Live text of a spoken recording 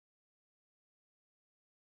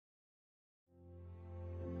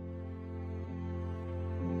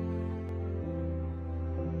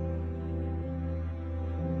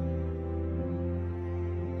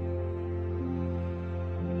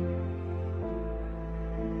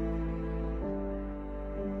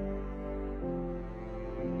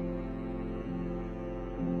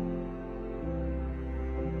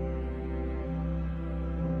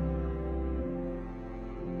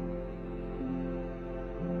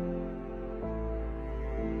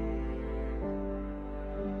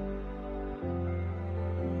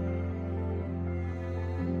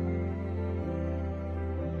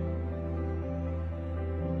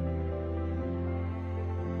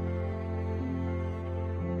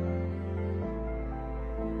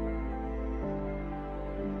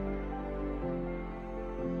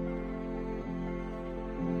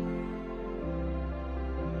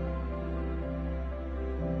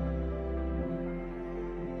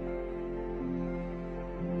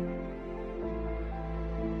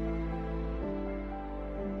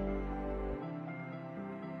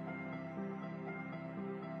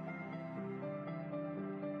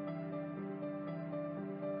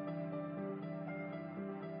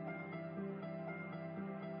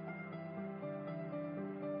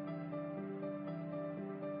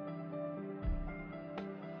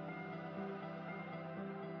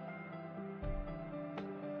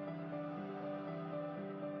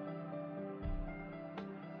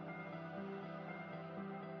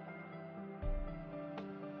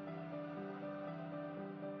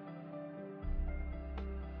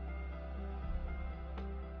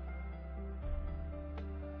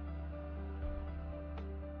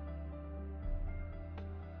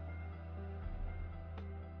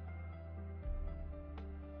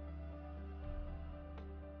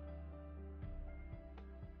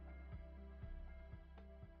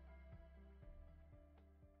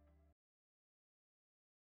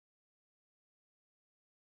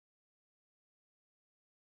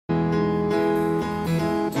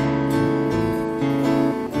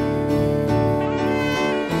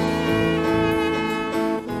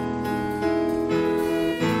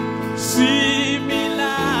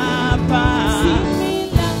similapa,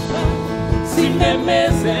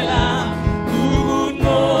 simemezela,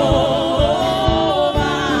 ugungoba,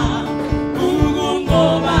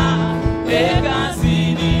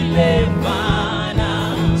 egazini levana,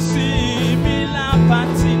 similapa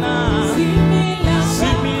tina,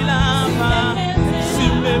 similapa,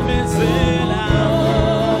 simemezela,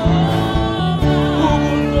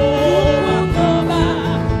 ugungoba,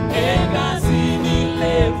 egazini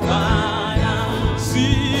levana,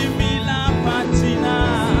 similapa tina,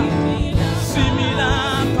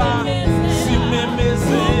 similapa,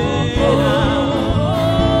 simemezela,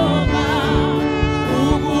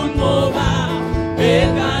 ugungoba,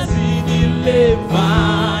 egazini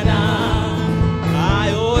levana.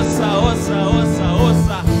 Ay, osa, osa, osa,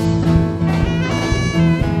 osa.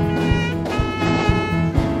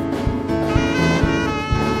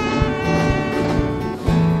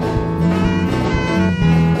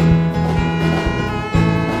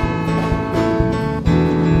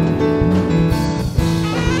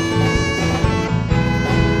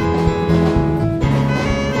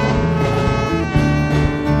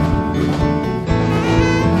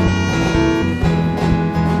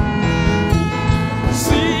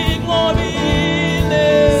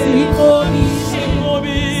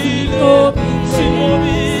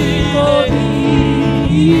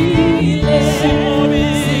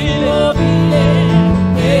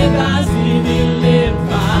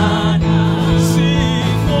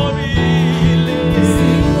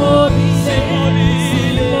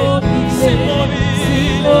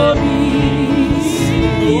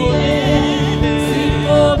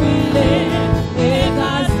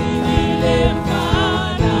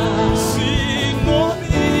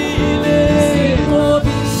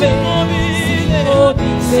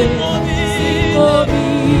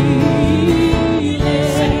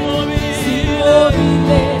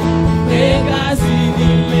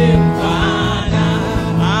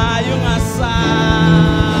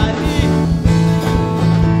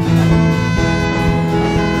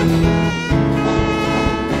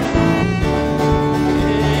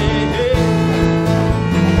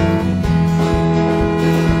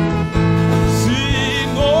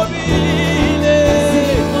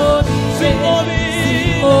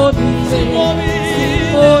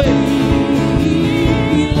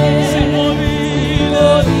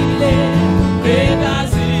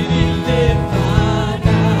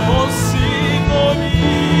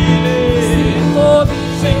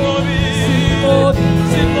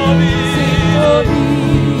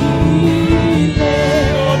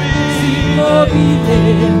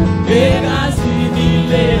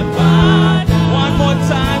 One more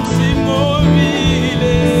time,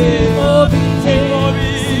 simobile,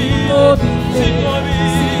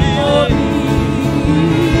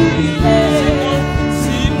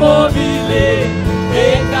 simobile,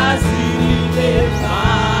 egazini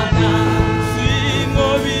levana,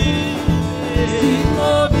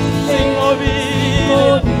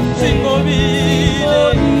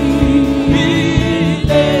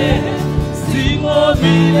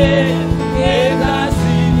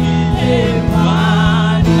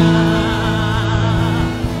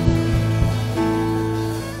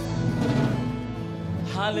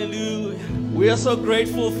 Hallelujah. We are so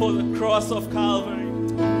grateful for the cross of Calvary.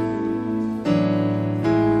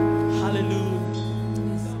 Hallelujah.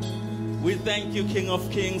 We thank you, King of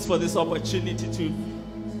Kings, for this opportunity to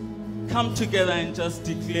come together and just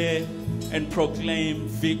declare and proclaim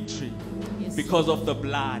victory because of the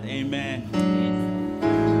blood. Amen.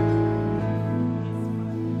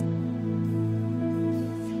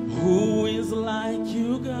 Who is like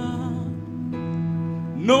you, God?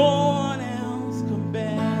 No one else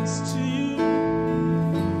compares to you.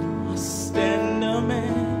 I stand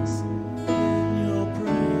amazed in your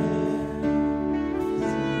presence.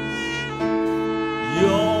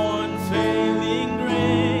 Your unfailing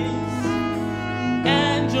grace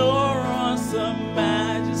and your awesome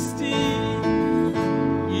majesty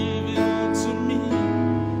reveal to me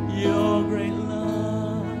your great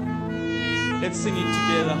love. Let's sing it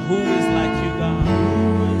together. Who is like you, God?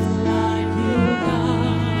 Who is like you,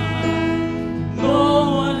 God?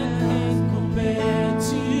 No one can compare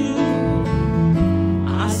to you.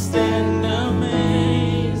 I stand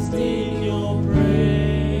amazed in your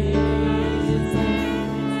praise.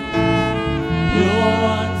 Your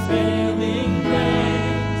unfailing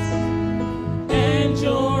grace and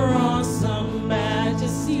your awesome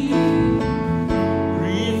majesty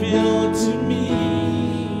reveal to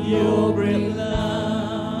me your great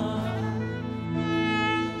love.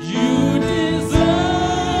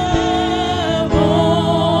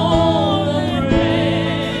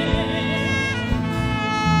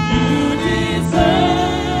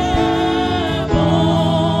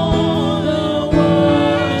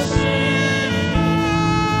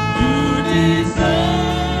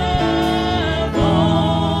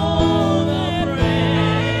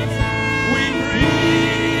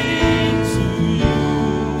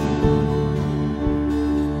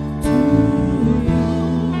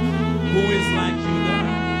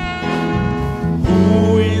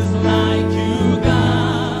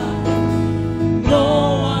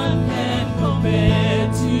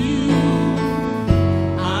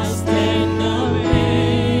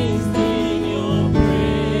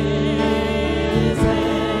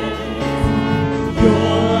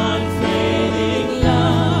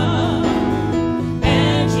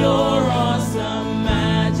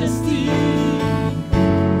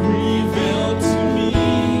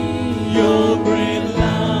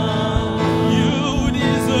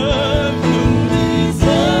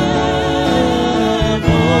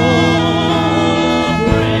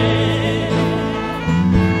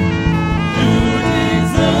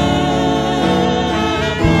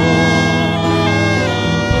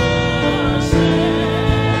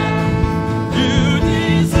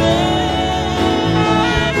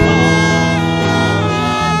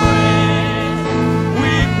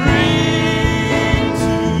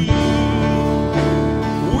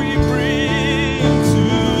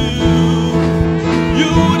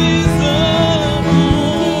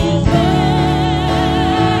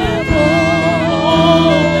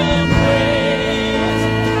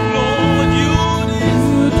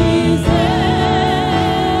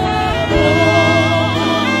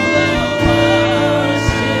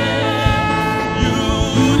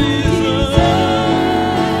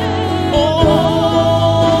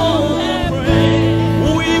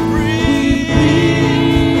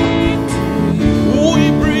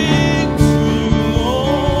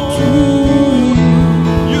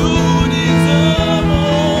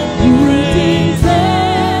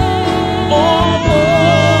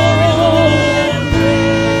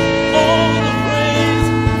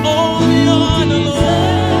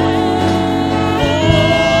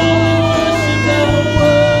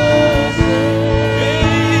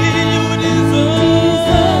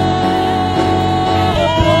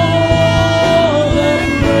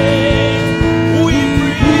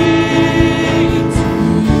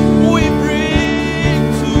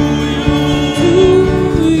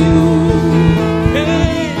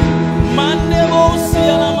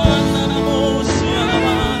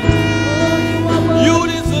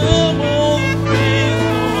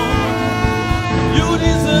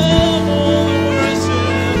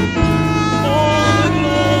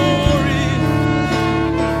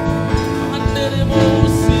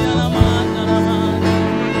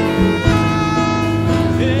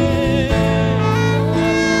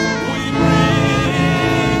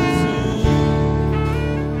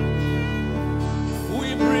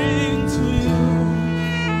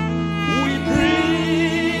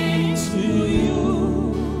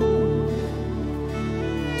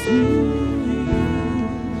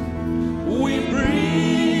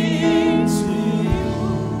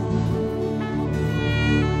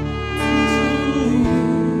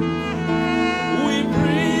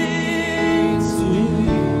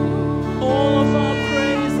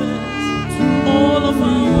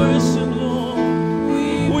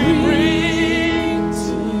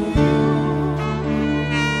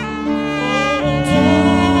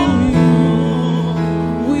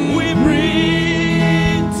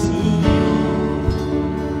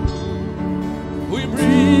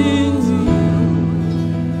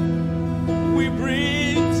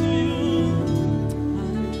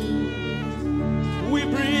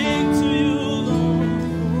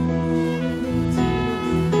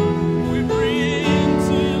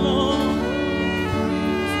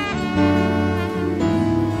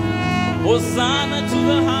 Hosanna to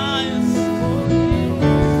the highest.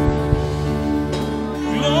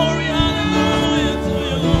 Glory, hallelujah to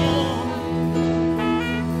you, Lord.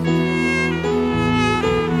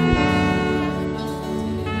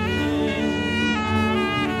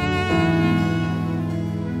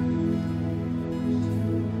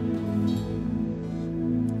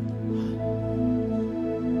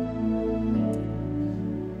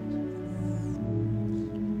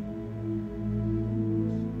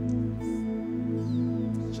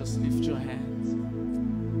 Just lift your hands.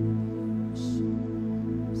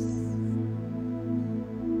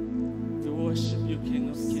 We worship you, King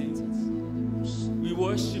of Kings. We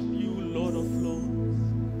worship you, Lord of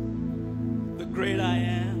Lords. The great I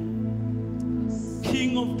am,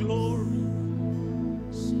 King of glory.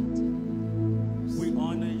 We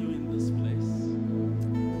honor you in this place.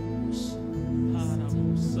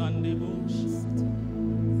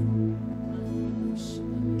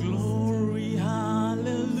 Glory,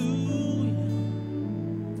 hallelujah.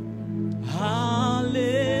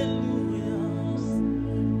 Hallelujah.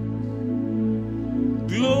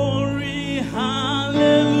 Glory,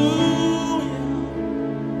 hallelujah.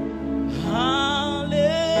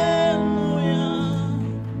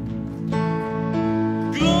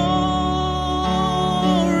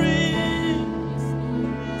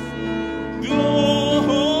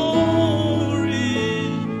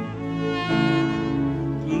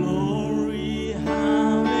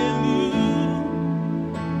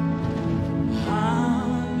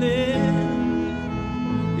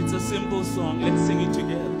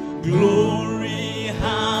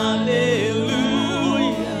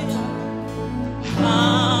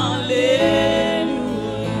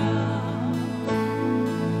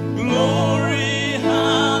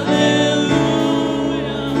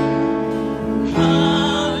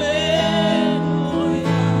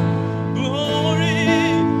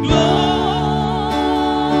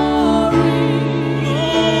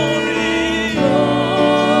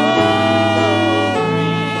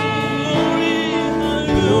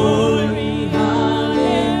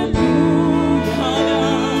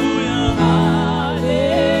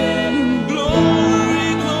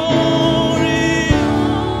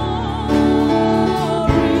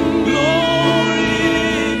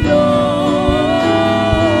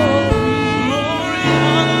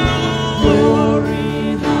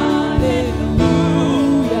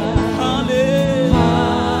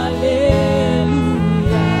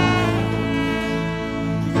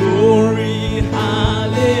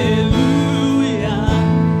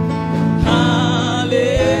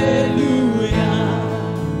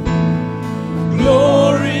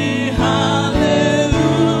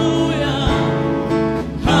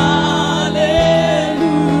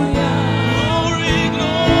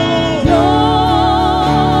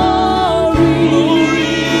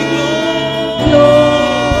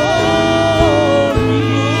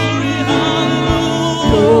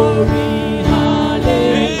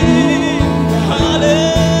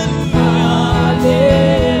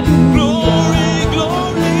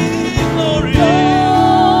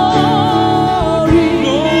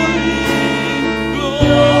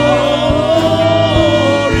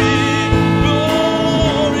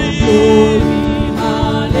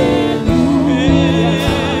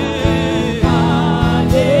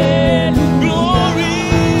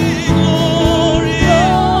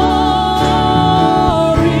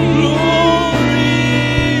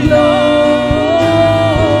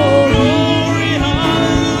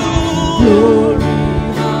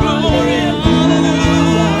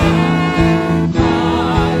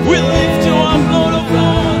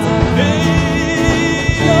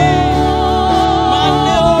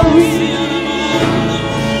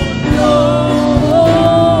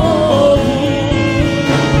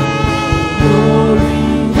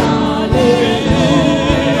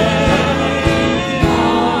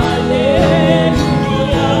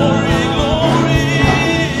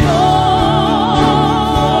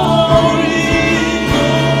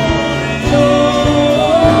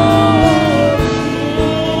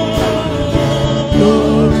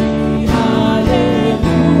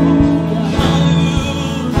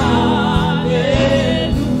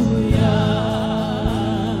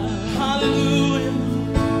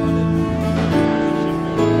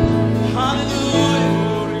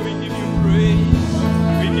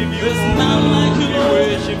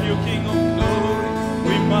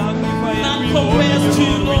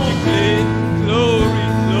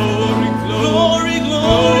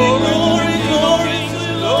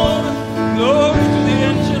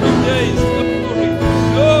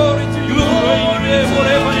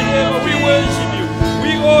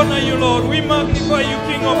 Lord. We magnify you,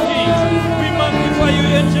 King of Kings. We magnify you,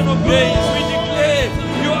 Ancient of Days. We declare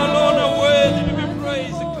you alone are worthy to be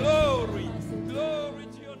praised. Glory, glory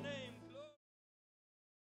to your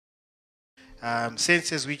name.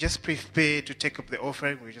 Saints, as we just prepare to take up the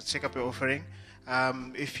offering, we just take up the offering.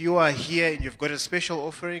 If you are here and you've got a special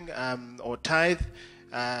offering or tithe,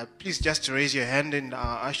 please just raise your hand and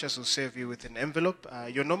our ushers will serve you with an envelope.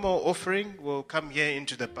 Your normal offering will come here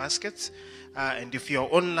into the baskets. And if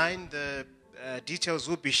you're online, the details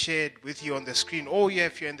will be shared with you on the screen. Or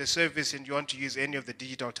if you're in the service and you want to use any of the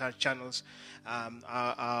digital channels,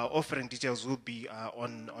 our offering details will be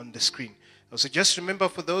on the screen. So just remember,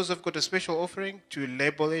 for those who've got a special offering, to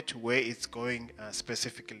label it where it's going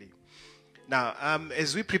specifically. Now,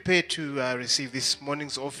 as we prepare to receive this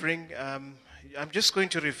morning's offering, I'm just going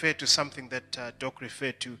to refer to something that Doc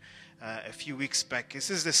referred to a few weeks back. This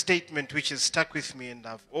is the statement which has stuck with me, and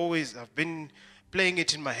I've been playing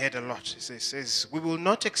it in my head a lot. It says, we will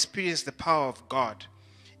not experience the power of God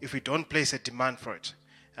if we don't place a demand for it.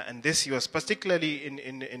 And this was particularly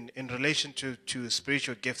in relation to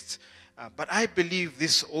spiritual gifts. But I believe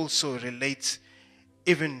this also relates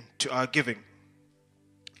even to our giving.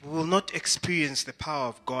 We will not experience the power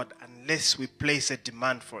of God unless we place a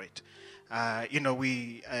demand for it.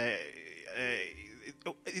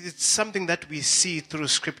 It's something that we see through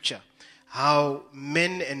Scripture, how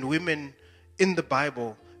men and women in the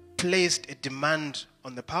Bible placed a demand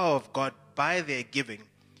on the power of God by their giving,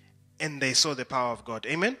 and they saw the power of God.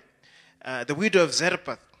 Amen? The widow of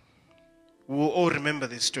Zarephath, we will all remember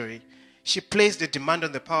this story. She placed a demand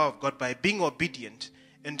on the power of God by being obedient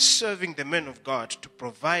and serving the men of God to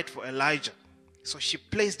provide for Elijah. So she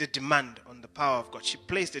placed a demand on the power of God. She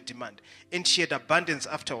placed a demand. And she had abundance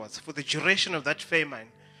afterwards. For the duration of that famine,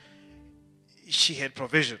 she had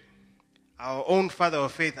provision. Our own father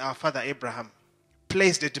of faith, our father Abraham,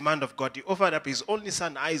 placed a demand of God. He offered up his only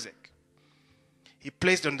son Isaac. He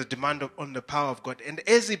placed on the demand on the power of God. And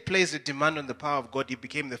as he placed a demand on the power of God, he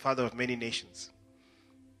became the father of many nations.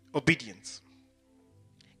 Obedience.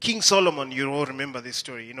 King Solomon, you all remember this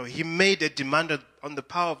story. He made a demand on the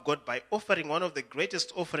power of God by offering one of the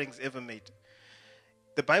greatest offerings ever made.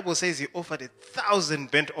 The Bible says he offered 1,000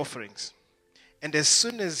 burnt offerings. And as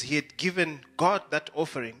soon as he had given God that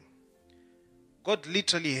offering, God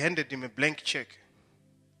literally handed him a blank check.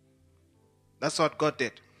 That's what God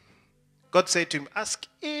did. God said to him, ask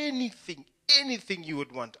anything you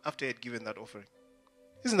would want after he had given that offering.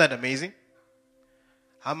 Isn't that amazing?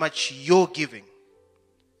 How much your giving,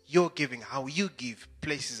 how you give,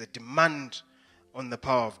 places a demand on the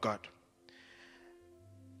power of God.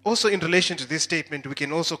 Also, in relation to this statement, we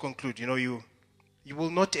can also conclude, you will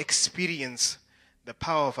not experience the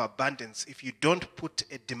power of abundance if you don't put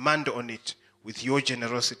a demand on it with your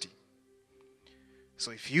generosity.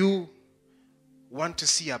 So if you want to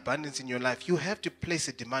see abundance in your life, you have to place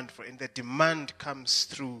a demand for it, and the demand comes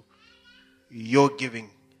through your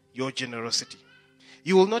giving, your generosity.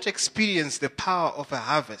 You will not experience the power of a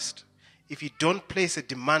harvest if you don't place a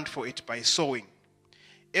demand for it by sowing.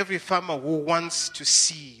 Every farmer who wants to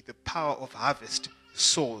see the power of harvest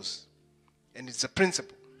sows. And it's a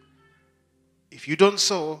principle. If you don't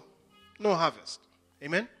sow, no harvest.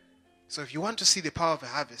 Amen? So if you want to see the power of a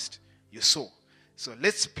harvest, you sow. So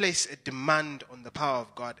let's place a demand on the power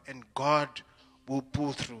of God, and God will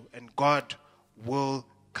pull through, and God will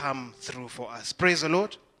come through for us. Praise the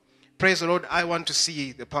Lord. Praise the Lord. I want to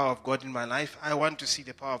see the power of God in my life. I want to see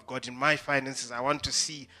the power of God in my finances. I want to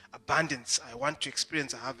see abundance. I want to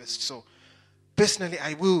experience a harvest. So personally,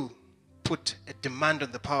 I will put a demand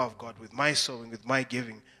on the power of God with my sowing, with my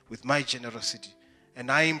giving, with my generosity.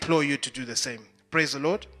 And I implore you to do the same. Praise the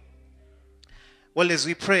Lord. Well, as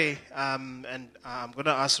we pray, and I'm going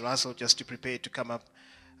to ask Russell just to prepare to come up.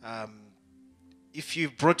 If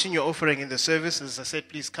you've brought in your offering in the service, as I said,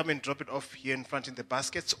 please come and drop it off here in front in the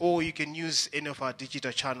baskets, or you can use any of our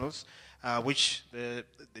digital channels, which the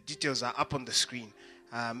details are up on the screen.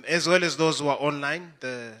 As well as those who are online,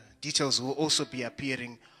 the details will also be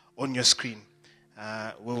appearing on your screen.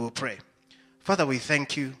 We will pray. Father, we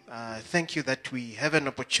thank you. Thank you that we have an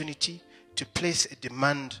opportunity to place a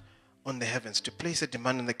demand on the heavens, to place a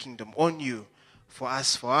demand on the kingdom, on you, for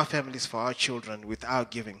us, for our families, for our children, with our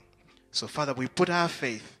giving. So, Father, we put our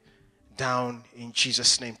faith down in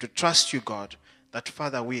Jesus' name to trust you, God, that,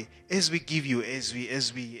 Father, as we give you, as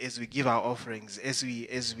we give our offerings, as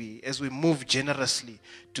we move generously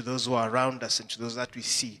to those who are around us and to those that we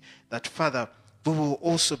see, that, Father, we will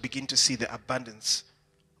also begin to see the abundance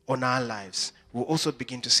on our lives. We'll also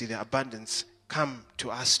begin to see the abundance come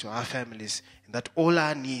to us, to our families, and that all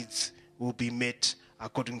our needs will be met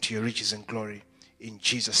according to your riches and glory. In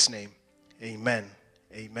Jesus' name. Amen.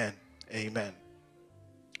 Amen. Amen.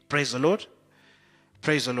 Praise the Lord.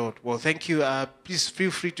 Praise the Lord. Well, thank you. Please feel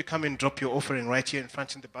free to come and drop your offering right here in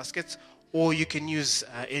front in the baskets, or you can use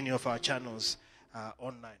any of our channels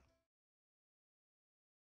online.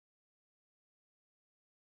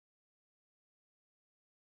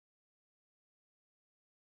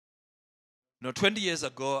 No, 20 years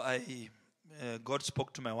ago, God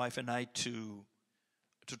spoke to my wife and I to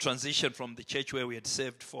transition from the church where we had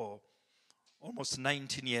served for almost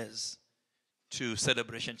 19 years to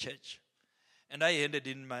Celebration Church. And I handed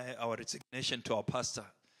in our resignation to our pastor.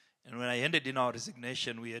 And when I handed in our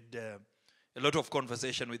resignation, we had a lot of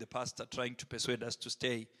conversation with the pastor trying to persuade us to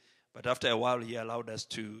stay. But after a while, he allowed us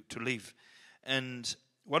to leave. And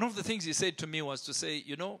one of the things he said to me was to say,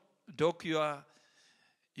 you know, Doc, you are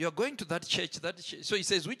going to that church. So he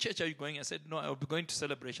says, which church are you going? I said, no, I'll be going to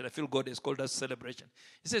Celebration. I feel God has called us Celebration.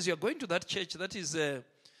 He says, you're going to that church. That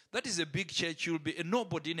is a big church. You'll be a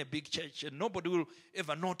nobody in a big church, and nobody will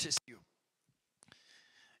ever notice you.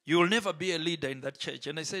 You will never be a leader in that church.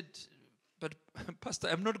 And I said, but Pastor,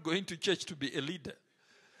 I'm not going to church to be a leader.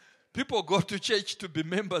 People go to church to be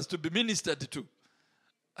members, to be ministered to.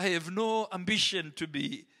 I have no ambition to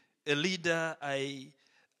be a leader.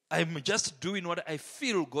 I'm just doing what I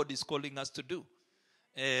feel God is calling us to do.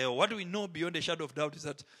 What we know beyond a shadow of doubt is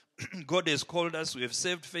that God has called us. We have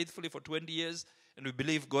served faithfully for 20 years, and we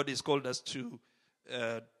believe God has called us to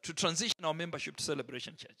transition our membership to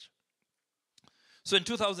Celebration Church. So in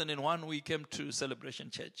 2001, we came to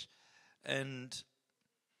Celebration Church, and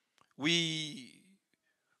we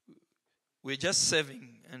were just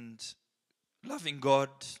serving and loving God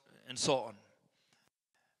and so on.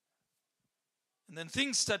 And then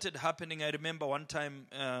things started happening. I remember one time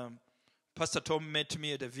Pastor Tom met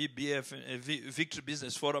me at a VBF, a Victory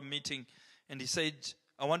Business Forum meeting, and he said,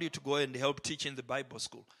 I want you to go and help teach in the Bible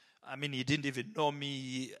school. I mean, he didn't even know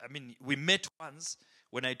me. I mean, we met once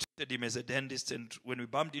when I treated him as a dentist, and when we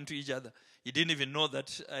bumped into each other, he didn't even know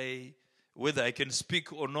that whether I can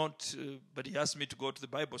speak or not, but he asked me to go to the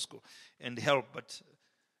Bible school and help. But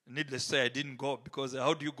needless to say, I didn't go, because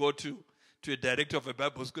how do you go to a director of a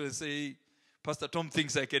Bible school and say, Pastor Tom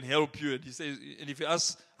thinks I can help you? And he says, and if you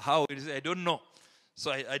ask how, he says, I don't know.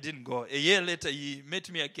 So I didn't go. A year later, he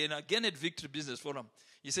met me again at Victory Business Forum.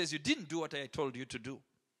 He says, you didn't do what I told you to do.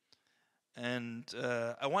 And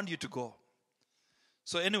I want you to go.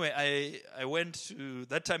 So anyway, I went to,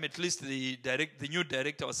 that time at least the new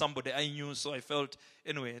director was somebody I knew, so I felt,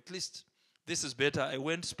 anyway, at least this is better. I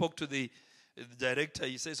went, spoke to the director.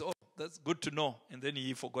 He says, oh, that's good to know. And then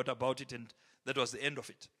he forgot about it, and that was the end of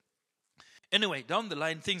it. Anyway, down the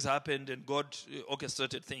line, things happened, and God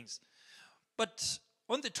orchestrated things. But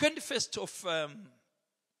on the 21st of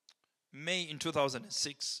May in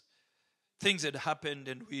 2006, things had happened,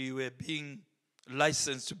 and we were being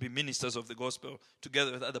licensed to be ministers of the gospel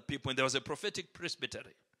together with other people. And there was a prophetic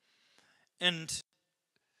presbytery. And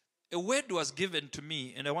a word was given to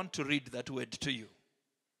me, and I want to read that word to you.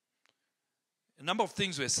 A number of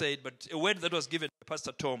things were said, but a word that was given to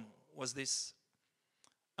Pastor Tom was this.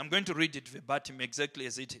 I'm going to read it verbatim exactly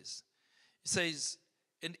as it is. It says,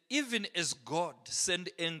 and even as God sent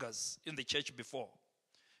anchors in the church before,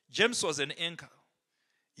 James was an anchor.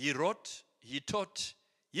 He wrote, he taught,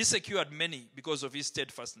 he secured many because of his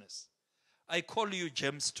steadfastness. I call you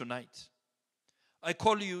James tonight. I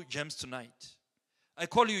call you James tonight. I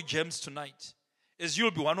call you James tonight, as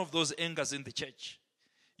you'll be one of those anchors in the church.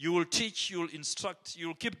 You will teach, you will instruct, you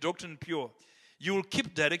will keep doctrine pure, you will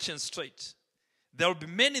keep direction straight. There will be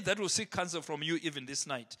many that will seek counsel from you even this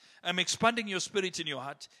night. I'm expanding your spirit in your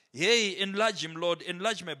heart. Hey, enlarge him, Lord.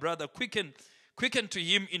 Enlarge my brother. Quicken to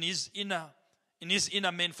him in his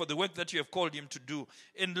inner man for the work that you have called him to do.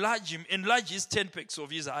 Enlarge him. Enlarge his tentpecks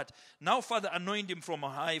of his heart. Now, Father, anoint him from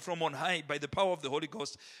on high, by the power of the Holy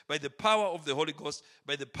Ghost, by the power of the Holy Ghost,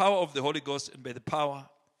 by the power of the Holy Ghost, and by the power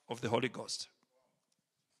of the Holy Ghost.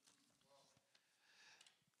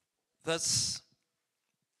 That's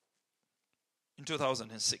in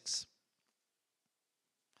 2006.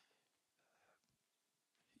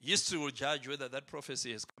 History will judge whether that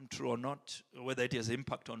prophecy has come true or not, whether it has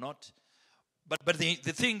impact or not. But the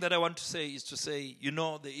thing that I want to say is to say, you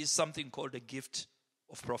know, there is something called a gift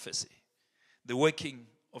of prophecy, the working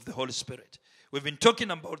of the Holy Spirit. We've been talking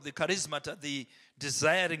about the charismata, the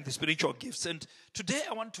desiring the spiritual gifts. And today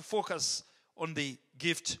I want to focus on the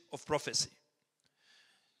gift of prophecy.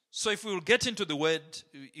 So if we will get into the word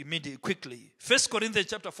immediately, quickly. 1 Corinthians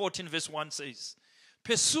chapter 14 verse 1 says,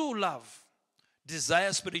 pursue love,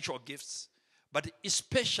 desire spiritual gifts, but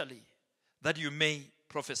especially that you may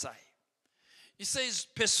prophesy. It says,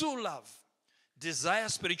 pursue love, desire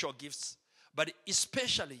spiritual gifts, but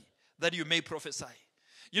especially that you may prophesy.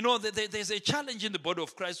 You know, there's a challenge in the body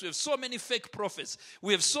of Christ. We have so many fake prophets.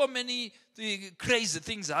 We have so many crazy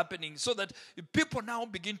things happening, so that people now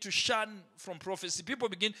begin to shun from prophecy. People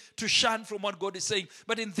begin to shun from what God is saying.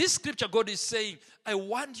 But in this scripture, God is saying, I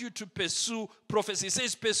want you to pursue prophecy. He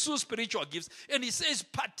says, pursue spiritual gifts. And he says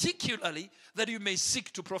particularly that you may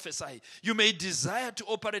seek to prophesy. You may desire to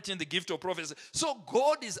operate in the gift of prophecy. So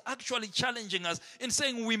God is actually challenging us in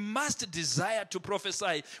saying we must desire to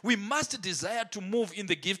prophesy. We must desire to move in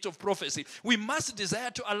the gift of prophecy. We must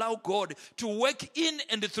desire to allow God to work in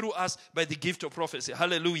and through us by the gift of prophecy.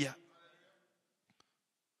 Hallelujah.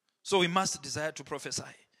 So we must desire to prophesy.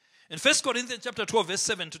 In 1 Corinthians chapter 12, verse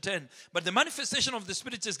 7 to 10, but the manifestation of the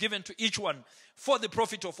Spirit is given to each one for the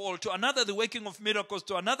profit of all. To another, the working of miracles.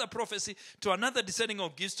 To another, prophecy. To another, discerning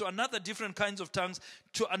of gifts. To another, different kinds of tongues.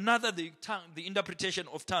 To another, the interpretation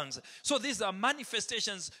of tongues. So these are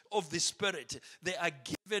manifestations of the Spirit. They are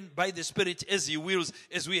given by the Spirit as He wills,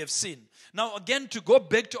 as we have seen. Now, again, to go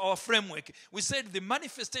back to our framework, we said the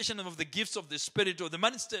manifestation of the gifts of the Spirit, or the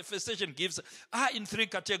manifestation gifts, are in three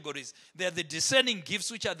categories. They are the discerning gifts,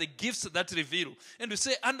 which are the gifts that reveal. And we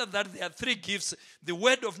say under that there are three gifts: the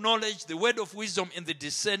word of knowledge, the word of wisdom, and the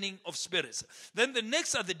discerning of spirits. Then the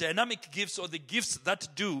next are the dynamic gifts, or the gifts that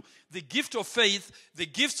do: the gift of faith, the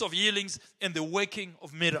gifts of healings, and the working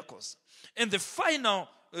of miracles. And the final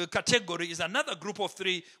category is another group of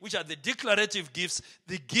three, which are the declarative gifts,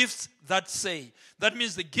 the gifts that say. That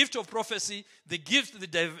means the gift of prophecy, the gift,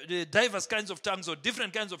 the diverse kinds of tongues, or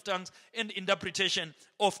different kinds of tongues, and interpretation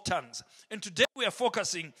of tongues. And today we are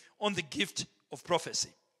focusing on the gift of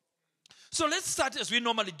prophecy. So let's start, as we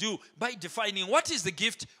normally do, by defining what is the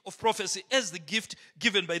gift of prophecy as the gift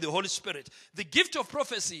given by the Holy Spirit. The gift of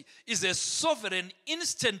prophecy is a sovereign,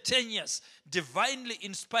 instantaneous, divinely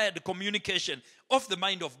inspired communication of the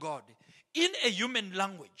mind of God in a human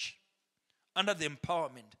language under the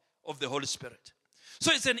empowerment of the Holy Spirit.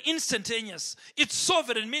 So it's an instantaneous. It's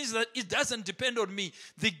sovereign, means that it doesn't depend on me.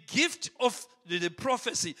 The gift of the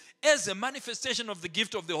prophecy as a manifestation of the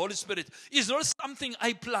gift of the Holy Spirit is not something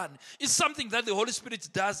I plan. It's something that the Holy Spirit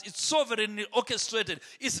does. It's sovereignly orchestrated.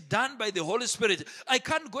 It's done by the Holy Spirit. I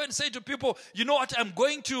can't go and say to people, you know what, I'm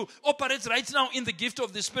going to operate right now in the gift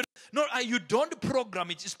of the Spirit. No, you don't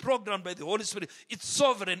program it. It's programmed by the Holy Spirit. It's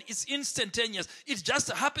sovereign. It's instantaneous. It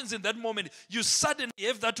just happens in that moment. You suddenly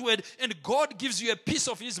have that word, and God gives you a piece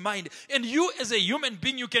of His mind. And you, as a human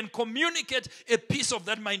being, you can communicate a piece of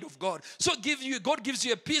that mind of God. So God gives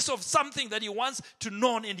you a piece of something that He wants to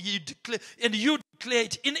know, and you declare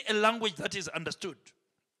it in a language that is understood.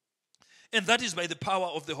 And that is by the power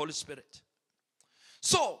of the Holy Spirit.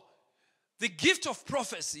 So, the gift of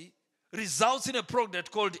prophecy results in a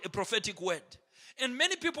product called a prophetic word. And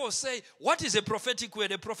many people say, what is a prophetic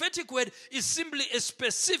word? A prophetic word is simply a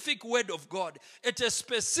specific word of God at a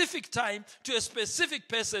specific time to a specific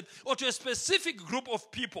person or to a specific group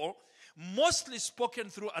of people, mostly spoken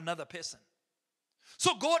through another person.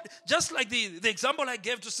 So God, just like the example I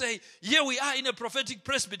gave to say, here we are in a prophetic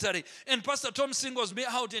presbytery, and Pastor Tom singles me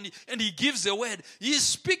out and he gives a word. He is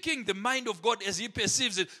speaking the mind of God as he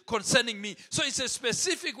perceives it concerning me. So it's a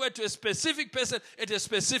specific word to a specific person at a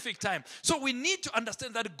specific time. So we need to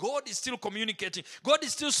understand that God is still communicating. God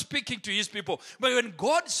is still speaking to His people. But when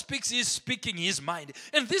God speaks, He is speaking His mind.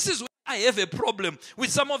 And this is I have a problem with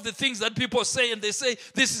some of the things that people say, and they say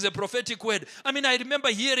this is a prophetic word. I mean, I remember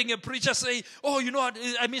hearing a preacher say, oh, you know what,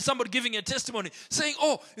 somebody giving a testimony saying,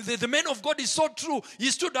 oh, the man of God is so true. He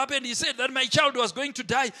stood up and he said that my child was going to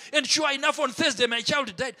die, and sure enough on Thursday my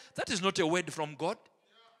child died. That is not a word from God.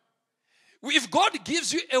 If God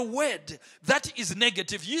gives you a word that is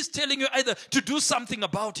negative, He is telling you either to do something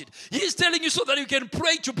about it. He is telling you so that you can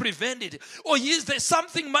pray to prevent it. Or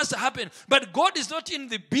something must happen. But God is not in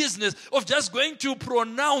the business of just going to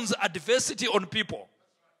pronounce adversity on people.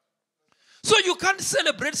 So you can't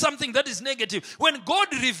celebrate something that is negative. When God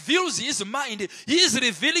reveals His mind, He is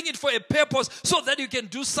revealing it for a purpose so that you can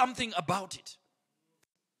do something about it.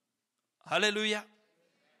 Hallelujah.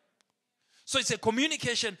 So it's a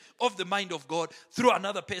communication of the mind of God through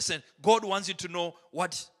another person. God wants you to know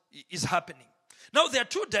what is happening. Now, there are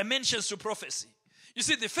two dimensions to prophecy. You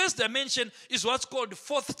see, the first dimension is what's called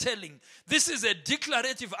forthtelling. This is a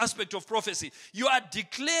declarative aspect of prophecy. You are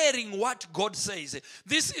declaring what God says.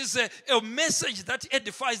 This is a message that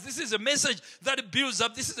edifies. This is a message that builds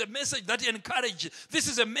up. This is a message that encourages. This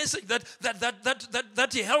is a message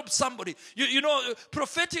that helps somebody. You know,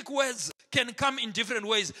 prophetic words can come in different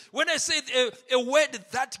ways. When I say a word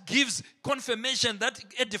that gives confirmation, that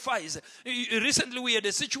edifies. Recently we had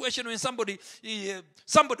a situation when somebody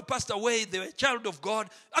passed away. They were a child of God.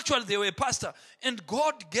 Actually, they were a pastor. And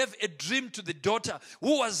God gave a dream to the daughter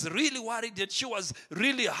who was really worried and she was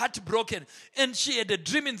really heartbroken. And she had a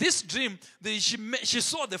dream. In this dream, she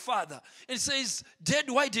saw the father. And says, Dad,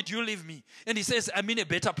 why did you leave me? And he says, I'm in a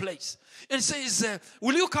better place. And says,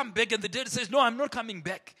 will you come back? And the dad says, no, I'm not coming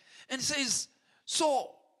back. And he says,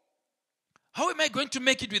 so how am I going to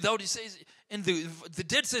make it without? He says, and the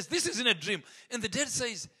dad says, this isn't a dream. And the dad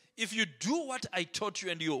says, if you do what I taught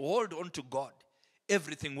you and you hold on to God,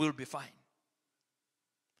 everything will be fine.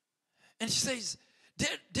 And she says,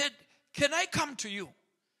 Dad, can I come to you?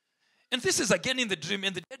 And this is again in the dream.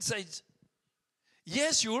 And the dad says,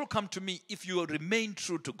 yes, you will come to me if you will remain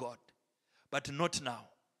true to God, but not now.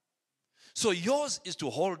 So yours is to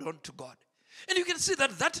hold on to God. And you can see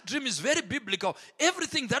that that dream is very biblical.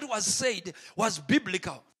 Everything that was said was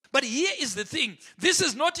biblical. But here is the thing. This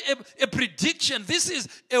is not a prediction. This is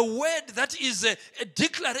a word that is a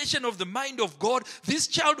declaration of the mind of God. This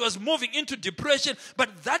child was moving into depression,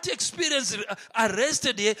 but that experience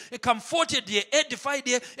arrested her, comforted her, edified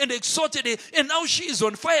her, and exhorted her. And now she is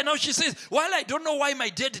on fire. Now she says, well, I don't know why my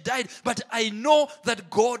dad died, but I know that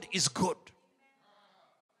God is good.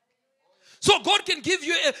 So God can give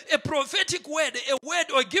you a prophetic word, a word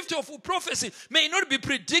or a gift of prophecy. May not be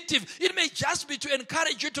predictive. It may just be to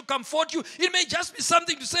encourage you, to comfort you. It may just be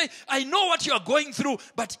something to say, I know what you are going through,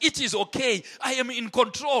 but it is okay. I am in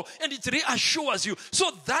control. And it reassures you. So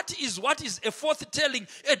that is what is a forthtelling,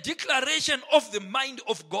 a declaration of the mind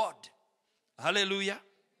of God. Hallelujah.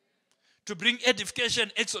 To bring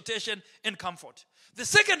edification, exhortation, and comfort. The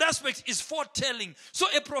second aspect is foretelling. So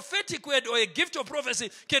a prophetic word or a gift of prophecy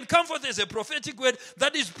can come forth as a prophetic word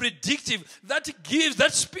that is predictive,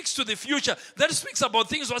 that speaks to the future, that speaks about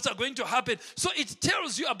things that are going to happen. So it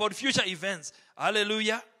tells you about future events.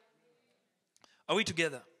 Hallelujah. Are we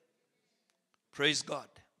together? Praise God.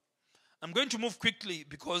 I'm going to move quickly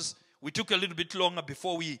because we took a little bit longer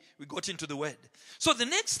before we got into the word. So the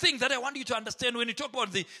next thing that I want you to understand when you talk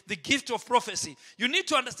about the gift of prophecy, you need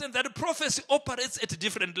to understand that prophecy operates at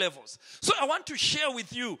different levels. So I want to share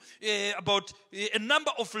with you about a number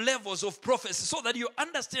of levels of prophecy so that you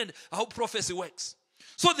understand how prophecy works.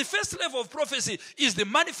 So the first level of prophecy is the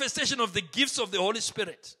manifestation of the gifts of the Holy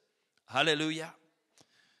Spirit. Hallelujah.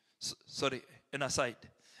 Sorry, an aside.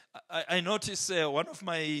 I noticed one of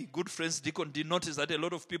my good friends, Deacon, did notice that a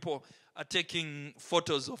lot of people are taking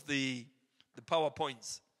photos of the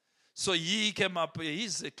PowerPoints. So he came up,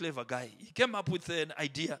 he's a clever guy. He came up with an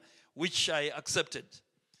idea which I accepted.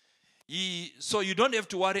 So you don't have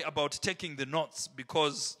to worry about taking the notes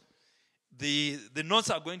because the notes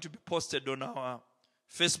are going to be posted on our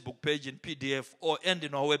Facebook page in PDF and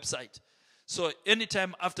in our website. So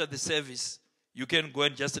anytime after the service, you can go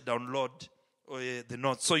and just download the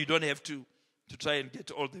notes. So you don't have to try and get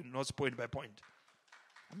all the notes point by point.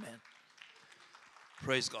 Amen.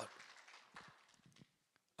 Praise God.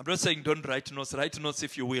 I'm not saying don't write notes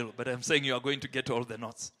if you will, but I'm saying you are going to get all the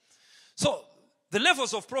notes. So the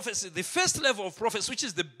levels of prophecy, the first level of prophecy, which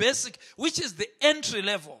is the basic, which is the entry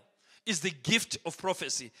level, is the gift of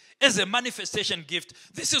prophecy as a manifestation gift.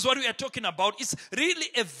 This is what we are talking about. It's really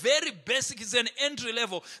a very basic, it's an entry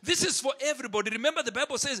level. This is for everybody. Remember the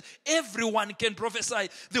Bible says everyone can prophesy.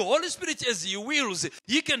 The Holy Spirit, as He wills,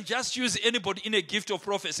 He can just use anybody in a gift of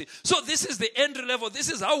prophecy. So this is the entry level. This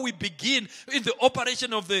is how we begin in the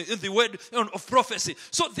operation of the word of prophecy.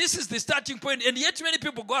 So this is the starting point. And yet many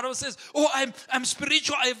people go out and says, oh, I'm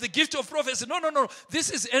spiritual, I have the gift of prophecy. No. This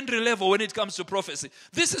is entry level when it comes to prophecy.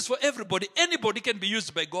 This is for everybody. Anybody can be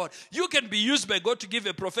used by God. You can be used by God to give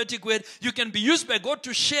a prophetic word. You can be used by God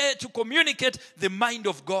to share, to communicate the mind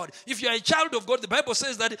of God. If you are a child of God, the Bible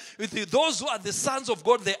says that those who are the sons of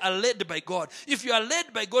God, they are led by God. If you are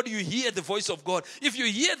led by God, you hear the voice of God. If you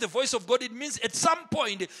hear the voice of God, it means at some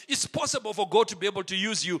point it's possible for God to be able to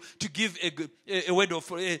use you to give a word of,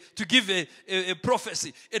 to give a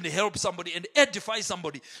prophecy and help somebody and edify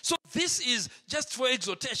somebody. So this is just for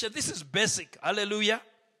exhortation. This is basic. Hallelujah.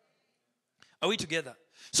 Are we together?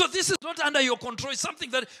 So this is not under your control. It's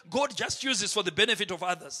something that God just uses for the benefit of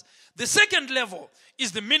others. The second level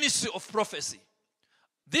is the ministry of prophecy.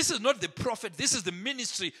 This is not the prophet. This is the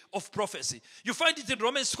ministry of prophecy. You find it in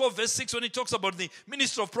Romans 12 verse 6 when he talks about the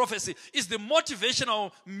ministry of prophecy. It's the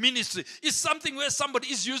motivational ministry. It's something where somebody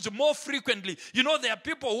is used more frequently. You know, there are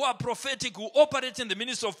people who are prophetic, who operate in the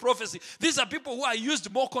ministry of prophecy. These are people who are used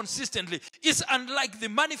more consistently. It's unlike the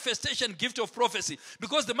manifestation gift of prophecy.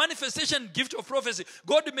 Because the manifestation gift of prophecy,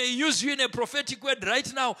 God may use you in a prophetic word right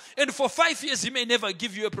now, and for 5 years he may never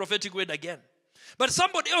give you a prophetic word again. But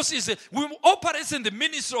somebody else who operates in the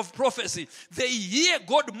ministry of prophecy. They hear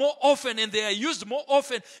God more often and they are used more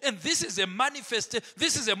often. And this is a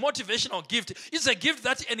this is a motivational gift. It's a gift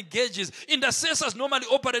that engages. Intercessors normally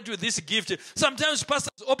operate with this gift. Sometimes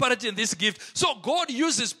pastors operate in this gift. So God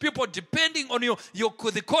uses people depending on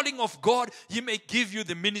the calling of God. He may give you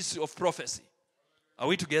the ministry of prophecy. Are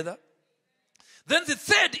we together? Then the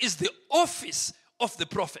third is the office of the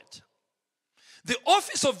prophet. The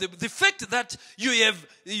office of the fact that you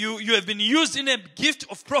have been used in a gift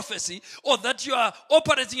of prophecy, or that you are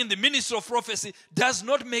operating in the ministry of prophecy, does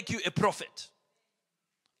not make you a prophet.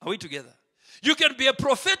 Are we together? You can be a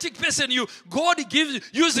prophetic person. God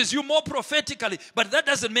uses you more prophetically, but that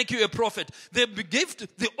doesn't make you a prophet.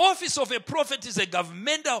 The office of a prophet is a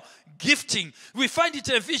governmental gifting. We find it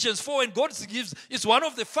in Ephesians 4, and God gives, it's one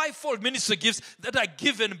of the fivefold ministry gifts that are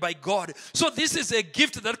given by God. So this is a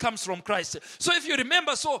gift that comes from Christ. So if you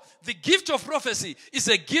remember, the gift of prophecy is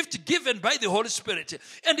a gift given by the Holy Spirit,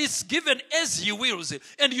 and it's given as He wills,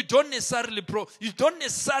 and you don't necessarily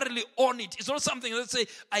own it. It's not something that say,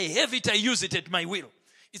 I have it, I use it at my will.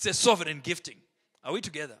 It's a sovereign gifting. Are we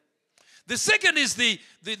together? The second is the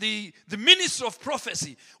ministry of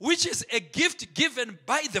prophecy, which is a gift given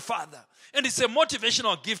by the Father. And it's a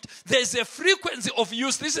motivational gift. There's a frequency of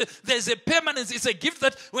use. There's a permanence. It's a gift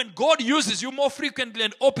that when God uses you more frequently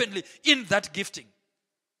and openly in that gifting.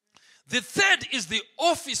 The third is the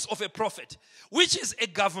office of a prophet, which is a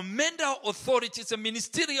governmental authority. It's a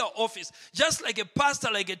ministerial office, just like a pastor,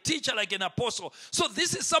 like a teacher, like an apostle. So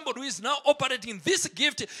this is somebody who is now operating. This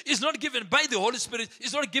gift is not given by the Holy Spirit.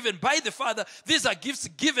 It's not given by the Father. These are gifts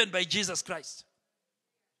given by Jesus Christ.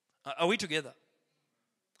 Are we together?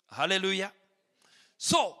 Hallelujah.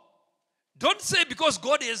 So, don't say because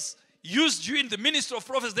God has used you in the ministry of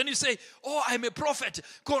prophets, then you say, oh, I'm a prophet.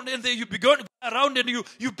 And then you begin around and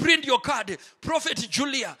you print your card, Prophet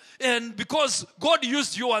Julia. And because God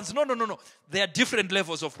used you once. No. There are different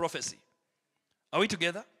levels of prophecy. Are we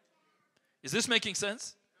together? Is this making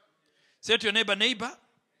sense? Say to your neighbor,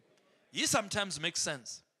 he sometimes makes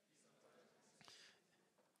sense.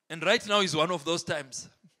 And right now is one of those times.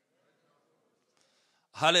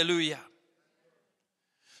 Hallelujah.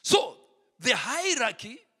 So, the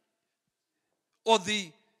hierarchy or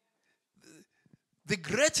the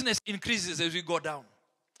greatness increases as we go down.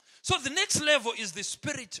 So the next level is the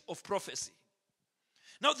spirit of prophecy.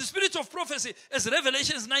 Now the spirit of prophecy, as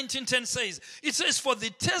Revelations 19:10 says, it says, for the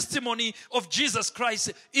testimony of Jesus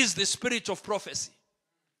Christ is the spirit of prophecy.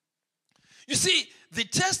 You see, the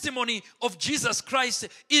testimony of Jesus Christ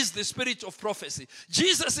is the spirit of prophecy.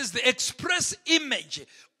 Jesus is the express image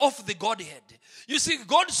of the Godhead. You see,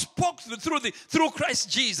 God spoke through Christ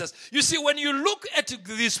Jesus. You see, when you look at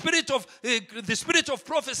the spirit of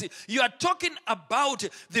prophecy, you are talking about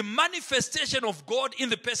the manifestation of God in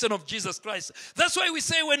the person of Jesus Christ. That's why we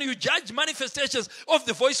say when you judge manifestations of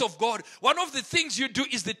the voice of God, one of the things you do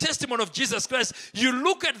is the testimony of Jesus Christ. You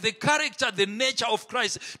look at the character, the nature of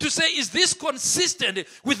Christ to say, is this consistent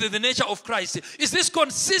with the nature of Christ? Is this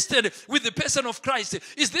consistent with the person of Christ?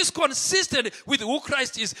 Is this consistent with who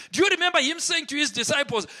Christ is? Do you remember him saying to his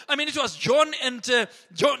disciples, it was John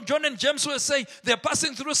and James who were saying, they're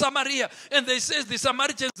passing through Samaria, and they say the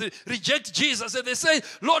Samaritans reject Jesus, and they say,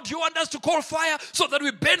 Lord, you want us to call fire so that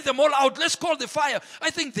we burn them all out? Let's call the fire.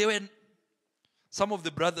 I think they were some of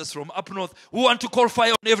the brothers from up north who want to call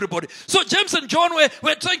fire on everybody. So James and John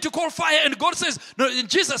were trying to call fire, and God says, no, and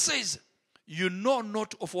Jesus says, you know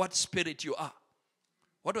not of what spirit you are.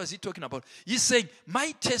 What was he talking about? He's saying,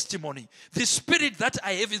 my testimony, the spirit that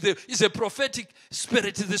I have is a prophetic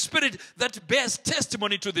spirit. It's the spirit that bears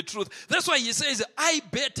testimony to the truth. That's why he says, I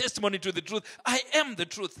bear testimony to the truth. I am the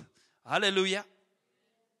truth. Hallelujah.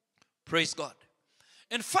 Praise God.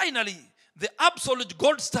 And finally, the absolute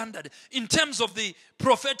gold standard in terms of the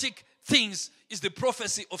prophetic things is the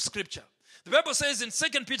prophecy of Scripture. The Bible says in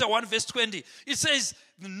 2 Peter 1 verse 20, it says,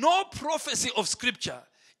 no prophecy of Scripture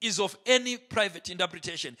is of any private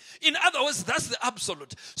interpretation. In other words, that's the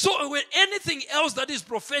absolute. So when anything else that is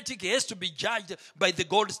prophetic has to be judged by the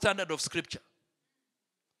gold standard of Scripture.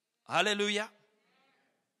 Hallelujah.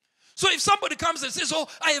 So if somebody comes and says, oh,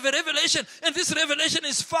 I have a revelation, and this revelation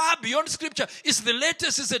is far beyond scripture, it's the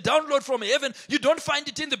latest, it's a download from heaven, you don't find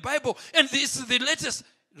it in the Bible, and this is the latest,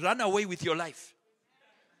 run away with your life.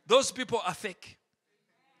 Those people are fake.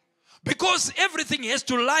 Because everything has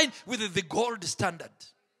to line with the gold standard.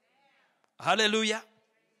 Hallelujah.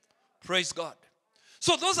 Praise God.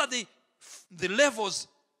 So those are the levels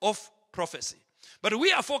of prophecy. But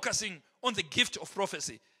we are focusing on the gift of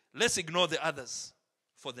prophecy. Let's ignore the others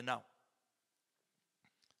for the now.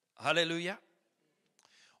 Hallelujah.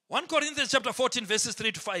 1 Corinthians chapter 14 verses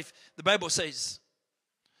 3 to 5, the Bible says,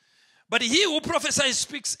 but he who prophesies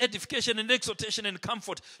speaks edification and exhortation and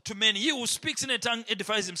comfort to men. He who speaks in a tongue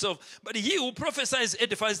edifies himself. But he who prophesies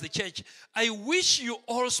edifies the church. I wish you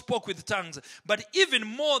all spoke with tongues, but even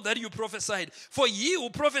more that you prophesied. For he who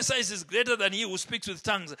prophesies is greater than he who speaks with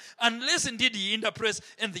tongues, unless indeed he interprets,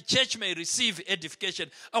 and the church may receive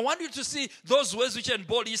edification. I want you to see those words which are in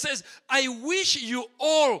bold. He says, I wish you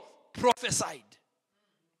all prophesied.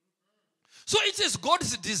 So it is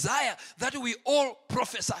God's desire that we all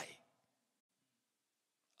prophesy.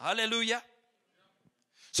 Hallelujah.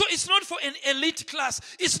 So it's not for an elite class.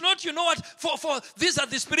 It's not, you know what, for these are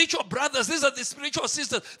the spiritual brothers, these are the spiritual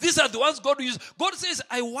sisters, these are the ones God will use. God says,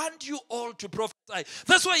 I want you all to prophesy.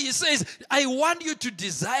 That's why he says, I want you to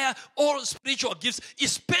desire all spiritual gifts,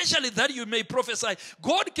 especially that you may prophesy.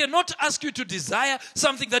 God cannot ask you to desire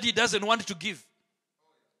something that he doesn't want to give.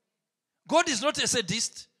 God is not a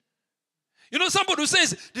sadist. You know, somebody who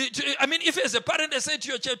says, if as a parent I say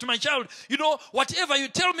to my child, you know, whatever you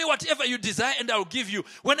tell me, whatever you desire, and I'll give you.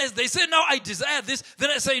 When they say, now I desire this, then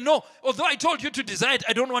I say, no, although I told you to desire it,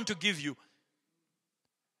 I don't want to give you.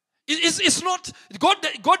 It's not, God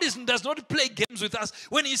does not play games with us.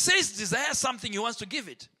 When he says desire something, he wants to give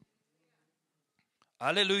it.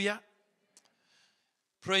 Hallelujah.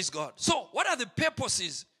 Praise God. So, what are the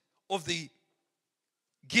purposes of the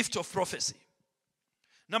gift of prophecy?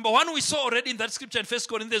 Number one, we saw already in that scripture in 1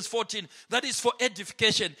 Corinthians 14, that is for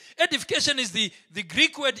edification. Edification is the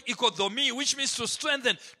Greek word ikodomi, which means to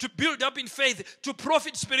strengthen, to build up in faith, to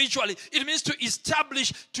profit spiritually. It means to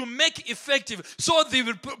establish, to make effective. So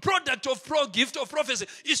the product of gift of prophecy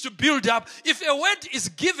is to build up. If a word is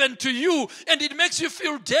given to you and it makes you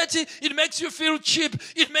feel dirty, it makes you feel cheap,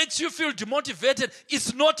 it makes you feel demotivated,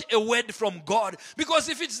 it's not a word from God. Because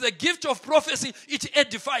if it's the gift of prophecy, it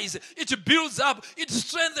edifies, it builds up, it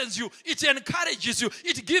strengthens you, it encourages you,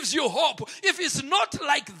 it gives you hope. If it's not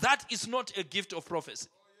like that, it's not a gift of prophecy.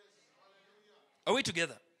 Are we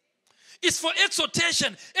together? It's for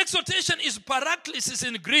exhortation. Exhortation is paraklesis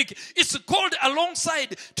in Greek. It's called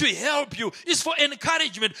alongside to help you. It's for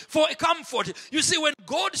encouragement, for comfort. You see, when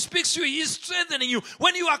God speaks to you, He is strengthening you.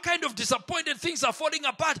 When you are kind of disappointed, things are falling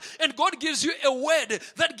apart, and God gives you a word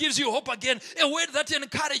that gives you hope again, a word that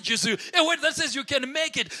encourages you, a word that says you can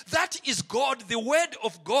make it. That is God. The word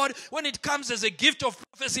of God, when it comes as a gift of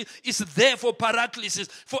prophecy, is there for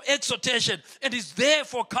paraklesis, for exhortation, and is there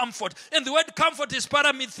for comfort. And the word comfort is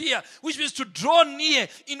paramithia, which means to draw near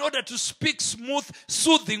in order to speak smooth,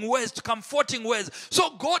 soothing words, comforting words. So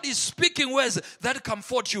God is speaking words that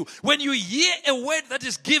comfort you. When you hear a word that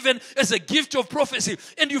is given as a gift of prophecy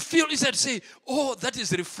and you feel inside, say, oh, that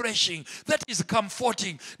is refreshing, that is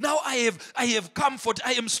comforting. Now I have comfort,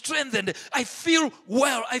 I am strengthened, I feel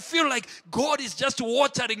well, I feel like God is just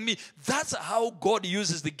watering me. That's how God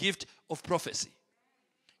uses the gift of prophecy.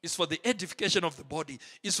 It's for the edification of the body.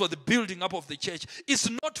 It's for the building up of the church. It's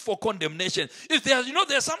not for condemnation. If there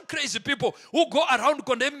are some crazy people who go around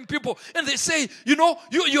condemning people and they say, you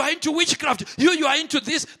are into witchcraft. You are into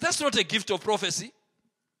this. That's not a gift of prophecy.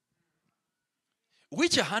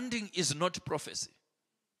 Witch hunting is not prophecy.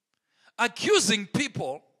 Accusing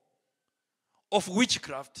people of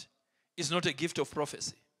witchcraft is not a gift of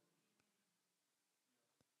prophecy.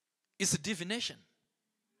 It's a divination.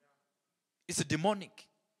 It's a demonic.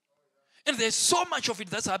 And there's so much of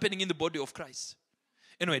it that's happening in the body of Christ.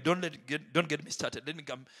 Anyway, don't get me started. Let me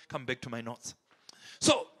come back to my notes.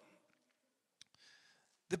 So,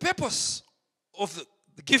 the purpose of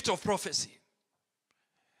the gift of prophecy.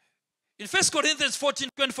 In 1 Corinthians 14,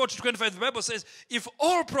 24 to 25, the Bible says, if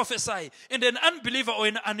all prophesy and an unbeliever or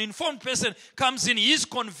an uninformed person comes in, he is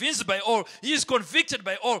convinced by all, he is convicted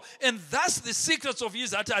by all, and thus the secrets of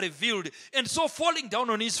his heart are revealed. And so falling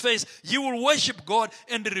down on his face, he will worship God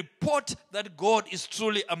and report that God is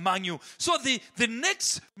truly among you. So the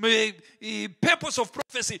next purpose of prophecy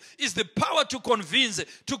prophecy is the power to convince,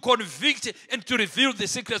 to convict, and to reveal the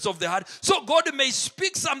secrets of the heart. So God may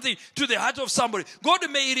speak something to the heart of somebody. God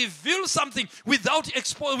may reveal something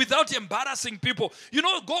without embarrassing people. You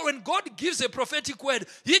know, when God gives a prophetic word,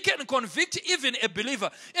 He can convict even a believer.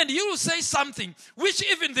 And He will say something which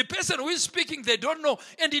even the person who is speaking, they don't know.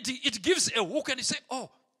 And it gives a hook and you say, oh,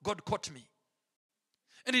 God caught me.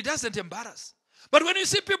 And He doesn't embarrass. But when you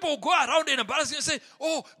see people go around and embarrass you and say,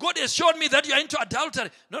 oh, God has shown me that you are into adultery.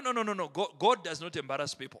 No. God does not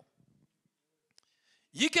embarrass people.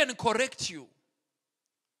 He can correct you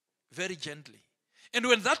very gently. And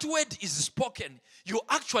when that word is spoken, you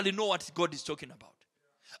actually know what God is talking about.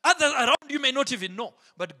 Others around you may not even know,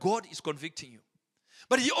 but God is convicting you.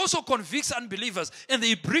 But He also convicts unbelievers and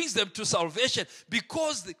He brings them to salvation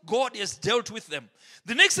because God has dealt with them.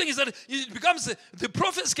 The next thing is that it becomes, the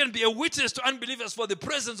prophets can be a witness to unbelievers for the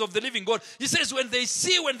presence of the living God. He says when they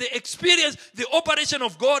experience the operation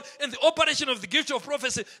of God and the operation of the gift of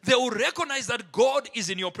prophecy, they will recognize that God is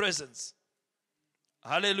in your presence.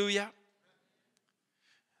 Hallelujah.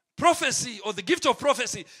 Prophecy or the gift of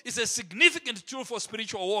prophecy is a significant tool for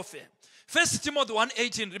spiritual warfare. 1 Timothy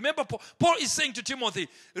 1:18. Remember, Paul is saying to Timothy,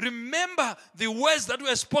 remember the words that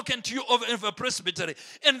were spoken to you over a presbytery.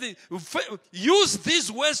 And use these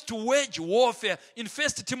words to wage warfare. In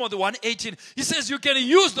 1 Timothy 1:18, he says you can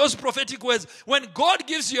use those prophetic words. When God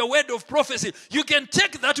gives you a word of prophecy, you can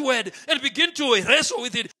take that word and begin to wrestle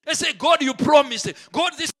with it. And say, God, you promised it.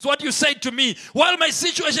 God, this is what you said to me. While my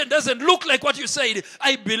situation doesn't look like what you said,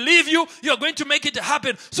 I believe you. You're going to make it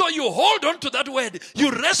happen. So you hold on to that word. You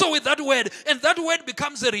wrestle with that word. And that word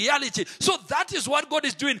becomes a reality. So that is what God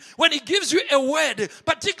is doing. When He gives you a word,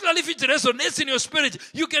 particularly if it resonates in your spirit,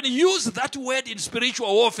 you can use that word in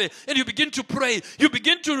spiritual warfare. And you begin to pray. You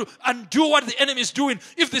begin to undo what the enemy is doing.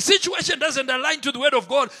 If the situation doesn't align to the word of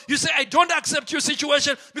God, you say, I don't accept your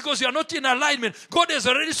situation because you are not in alignment. God has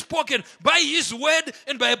already spoken by His word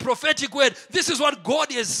and by a prophetic word. This is what God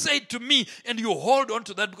has said to me, and you hold on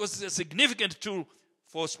to that because it's a significant tool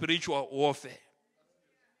for spiritual warfare.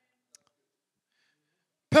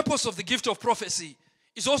 Purpose of the gift of prophecy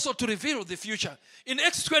is also to reveal the future. In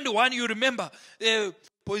Acts 21, you remember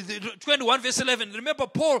 21 verse 11. Remember,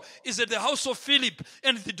 Paul is at the house of Philip,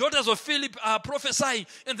 and the daughters of Philip are prophesying,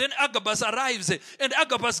 and then Agabus arrives, and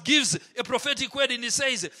Agabus gives a prophetic word, and he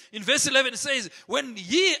says, in verse 11, it says, when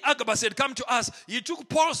Agabus had come to us, he took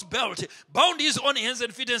Paul's belt, bound his own hands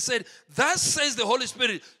and feet, and said, thus says the Holy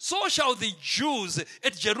Spirit, so shall the Jews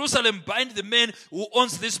at Jerusalem bind the man who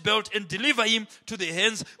owns this belt and deliver him to the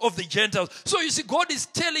hands of the Gentiles. So you see, God is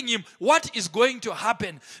telling him what is going to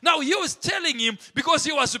happen. Now, He was telling him because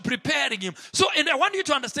He was preparing him. So, and I want you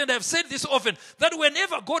to understand, I've said this often, that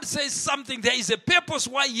whenever God says something, there is a purpose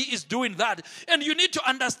why He is doing that. And you need to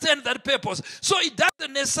understand that purpose. So it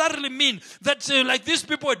doesn't necessarily mean that like these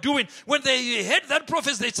people are doing, when they heard that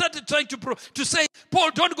prophecy, they started trying to say,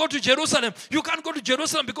 Paul, don't go to Jerusalem. You can't go to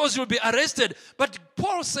Jerusalem because you'll be arrested. But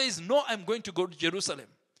Paul says, no, I'm going to go to Jerusalem.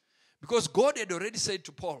 Because God had already said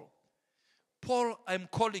to Paul, I'm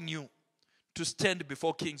calling you to stand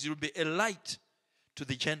before kings. You'll be a light to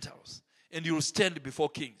the Gentiles, and you will stand before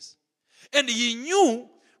kings. And he knew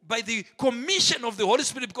by the commission of the Holy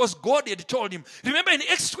Spirit because God had told him. Remember in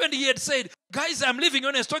Acts 20 he had said, guys, I'm leaving.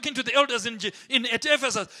 When I was talking to the elders at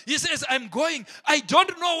Ephesus, he says, I'm going. I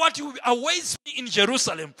don't know what awaits me in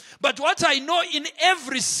Jerusalem, but what I know, in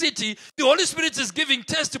every city, the Holy Spirit is giving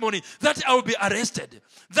testimony that I will be arrested,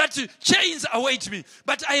 that chains await me.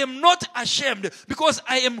 But I am not ashamed because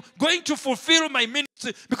I am going to fulfill my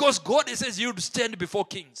ministry because God says you will stand before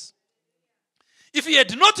kings. If he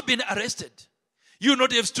had not been arrested, you would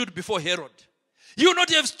not have stood before Herod. You would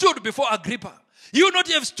not have stood before Agrippa. You would not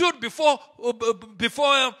have stood before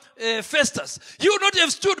Festus. You would not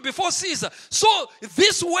have stood before Caesar. So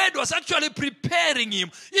this word was actually preparing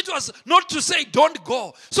him. It was not to say, don't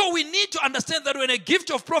go. So we need to understand that when a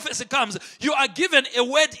gift of prophecy comes, you are given a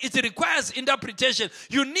word. It requires interpretation.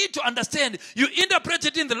 You need to understand. You interpret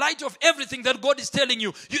it in the light of everything that God is telling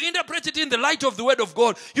you. You interpret it in the light of the word of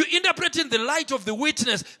God. You interpret it in the light of the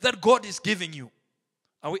witness that God is giving you.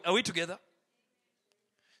 Are we together?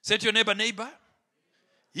 Say to your neighbor,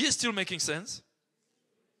 he is still making sense.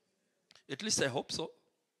 At least I hope so.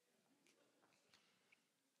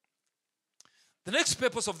 The next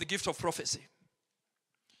purpose of the gift of prophecy.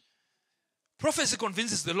 Prophecy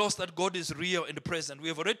convinces the lost that God is real and present. We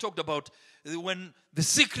have already talked about when the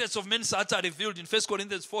secrets of men's hearts are revealed in 1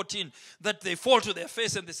 Corinthians 14, that they fall to their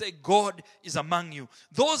face and they say, God is among you.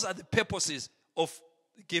 Those are the purposes of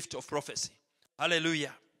the gift of prophecy.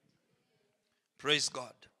 Hallelujah. Praise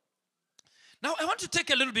God. Now, I want to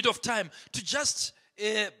take a little bit of time to just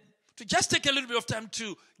to just take a little bit of time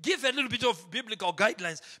to give a little bit of biblical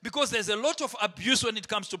guidelines, because there's a lot of abuse when it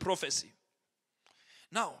comes to prophecy.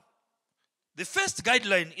 Now, the first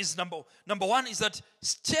guideline is number one is that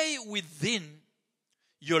stay within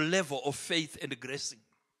your level of faith and gracing.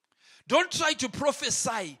 Don't try to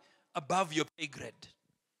prophesy above your pay grade.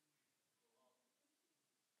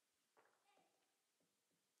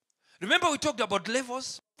 Remember we talked about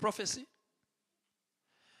levels of prophecy?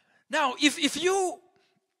 Now, if you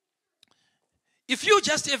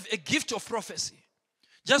just have a gift of prophecy,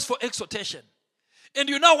 just for exhortation, and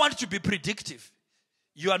you now want to be predictive,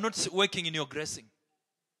 you are not working in your gracing.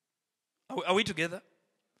 Are we together?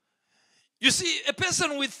 You see, a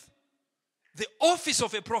person with the office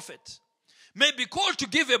of a prophet may be called to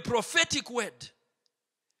give a prophetic word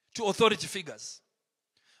to authority figures.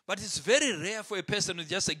 But it's very rare for a person with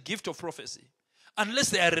just a gift of prophecy, unless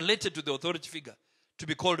they are related to the authority figure, to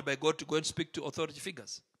be called by God to go and speak to authority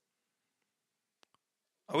figures.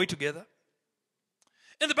 Are we together?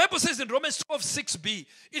 And the Bible says in Romans 12:6b,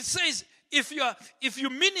 it says, if you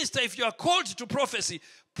minister, if you are called to prophecy,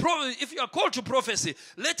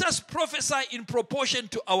 let us prophesy in proportion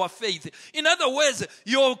to our faith. In other words,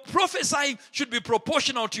 your prophesying should be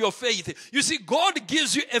proportional to your faith. You see, God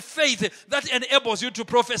gives you a faith that enables you to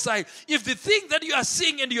prophesy. If the thing that you are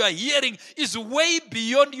seeing and you are hearing is way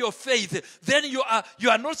beyond your faith, then you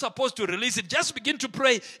are not supposed to release it. Just begin to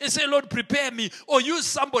pray and say, Lord, prepare me, or use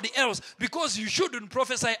somebody else, because you shouldn't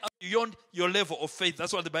prophesy beyond your level of faith.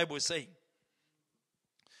 That's what the Bible is saying.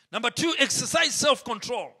 Number two, exercise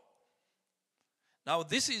self-control. Now,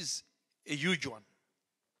 this is a huge one.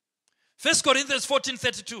 1 Corinthians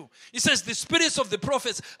 14:32. It says, the spirits of the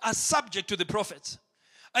prophets are subject to the prophets.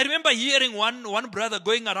 I remember hearing one brother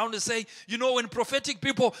going around and saying, when prophetic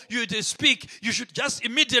people, you speak, you should just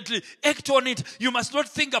immediately act on it. You must not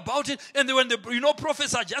think about it. And when the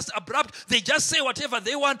prophets are just abrupt, they just say whatever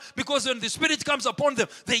they want, because when the Spirit comes upon them,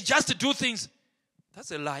 they just do things.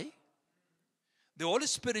 That's a lie. The Holy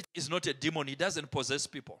Spirit is not a demon. He doesn't possess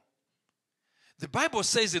people. The Bible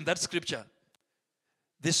says in that scripture,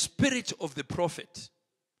 the spirit of the prophet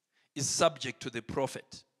is subject to the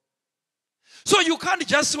prophet. So you can't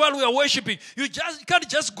just, while we are worshiping, you can't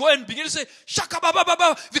just go and begin to say, shaka ba ba ba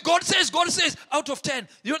ba, the God says, out of 10.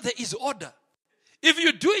 There is order. If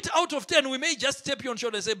you do it out of 10, we may just tap you on the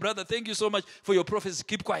shoulder and say, brother, thank you so much for your prophecy.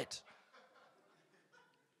 Keep quiet.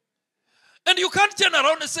 And you can't turn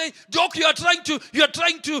around and say, Doc, you are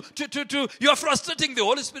frustrating the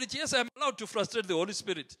Holy Spirit. Yes, I am allowed to frustrate the Holy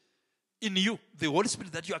Spirit in you. The Holy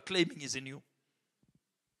Spirit that you are claiming is in you.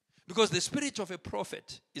 Because the spirit of a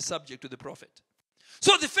prophet is subject to the prophet.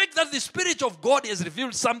 So the fact that the Spirit of God has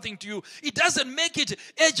revealed something to you, it doesn't make it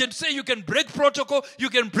urgent. Say you can break protocol, you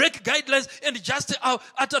can break guidelines, and just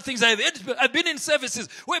utter things. I've been in services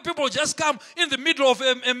where people just come in the middle of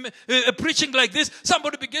preaching like this.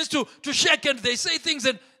 Somebody begins to shake and they say things,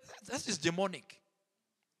 and that is demonic.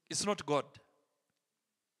 It's not God.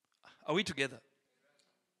 Are we together?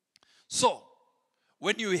 So,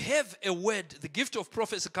 when you have a word, the gift of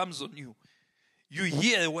prophecy comes on you. You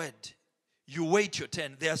hear a word. You wait your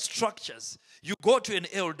turn. There are structures. You go to an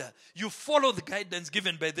elder. You follow the guidance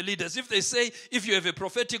given by the leaders. If they say, if you have a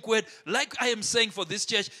prophetic word, like I am saying for this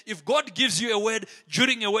church, if God gives you a word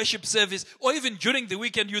during a worship service or even during the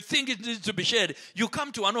weekend, you think it needs to be shared, you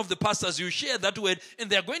come to one of the pastors, you share that word, and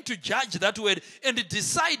they are going to judge that word and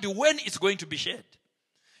decide when it's going to be shared.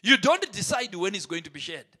 You don't decide when it's going to be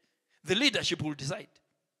shared. The leadership will decide.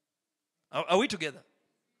 Are we together?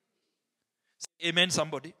 Amen,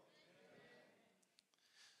 somebody?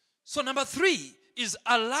 So number 3 is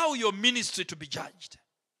allow your ministry to be judged.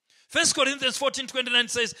 1 Corinthians 14:29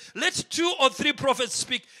 says, let 2 or 3 prophets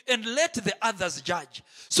speak and let the others judge.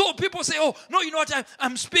 So people say, oh, no, you know what,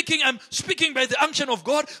 I'm speaking by the unction of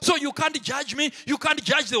God, so you can't judge me, you can't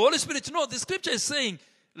judge the Holy Spirit. No, the scripture is saying,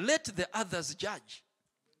 let the others judge.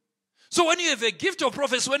 So when you have a gift of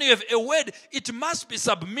prophecy, when you have a word, it must be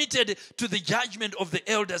submitted to the judgment of the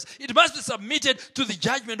elders. It must be submitted to the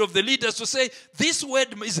judgment of the leaders to say, this word,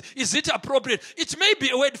 is it appropriate? It may be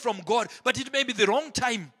a word from God, but it may be the wrong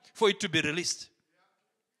time for it to be released.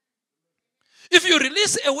 If you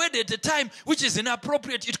release a word at a time which is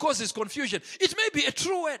inappropriate, it causes confusion. It may be a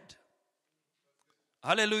true word.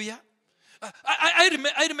 Hallelujah.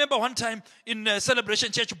 I remember one time in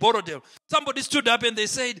Celebration Church, Borodale, somebody stood up and they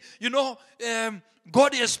said,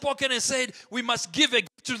 God has spoken and said, we must give a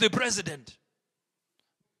gift to the president.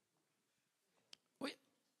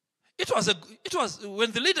 It was when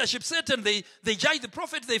the leadership sat and they judged the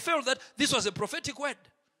prophet, they felt that this was a prophetic word.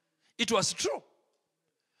 It was true.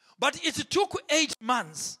 But it took 8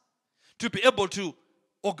 months to be able to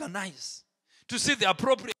organize, to see the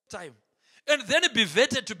appropriate time, and then be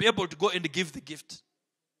vetted to be able to go and give the gift.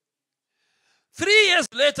 3 years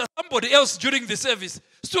later, somebody else during the service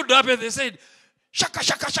stood up and they said, shaka,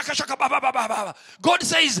 shaka, shaka, shaka, ba, ba, ba, ba, ba. God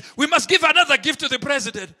says we must give another gift to the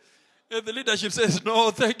president. And the leadership says,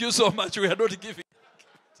 no, thank you so much. We are not giving.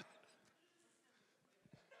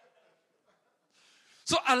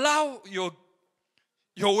 So allow your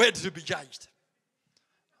word to be judged.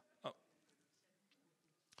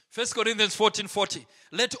 1 Corinthians 14:40.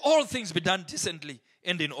 Let all things be done decently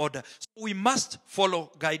and in order. So we must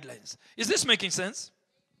follow guidelines. Is this making sense?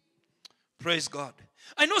 Praise God.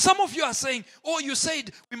 I know some of you are saying, oh, you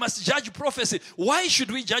said we must judge prophecy. Why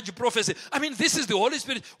should we judge prophecy? I mean, this is the Holy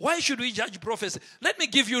Spirit. Why should we judge prophecy? Let me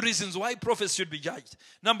give you reasons why prophecy should be judged.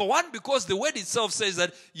 Number one, because the word itself says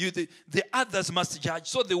that the others must judge.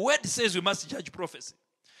 So the word says we must judge prophecy.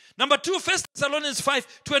 Number two, 1 Thessalonians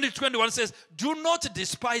 5:20-21 says, do not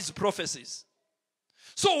despise prophecies.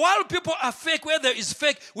 So while people are fake, where there is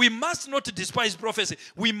fake, we must not despise prophecy.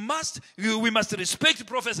 We must respect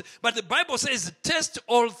prophecy. But the Bible says, test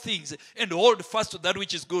all things and hold fast to that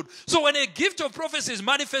which is good. So when a gift of prophecy is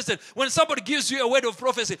manifested, when somebody gives you a word of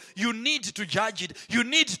prophecy, you need to judge it. You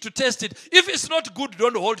need to test it. If it's not good,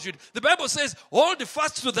 don't hold to it. The Bible says, hold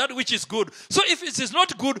fast to that which is good. So if it is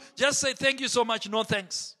not good, just say, thank you so much, no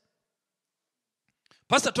thanks.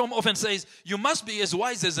 Pastor Tom often says, you must be as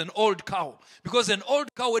wise as an old cow. Because an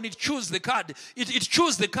old cow, when it chews the cud, it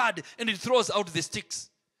chews the cud and it throws out the sticks.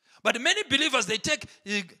 But many believers, they take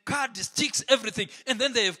the cud, sticks, everything, and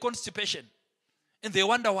then they have constipation. And they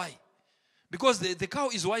wonder why. Because the cow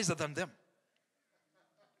is wiser than them.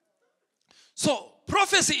 So,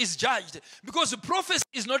 prophecy is judged because prophecy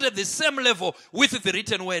is not at the same level with the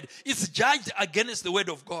written word. It's judged against the word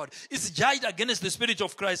of God. It's judged against the Spirit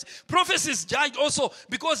of Christ. Prophecy is judged also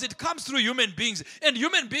because it comes through human beings. And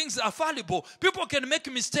human beings are fallible. People can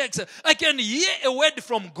make mistakes. I can hear a word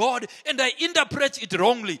from God and I interpret it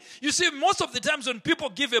wrongly. You see, most of the times when people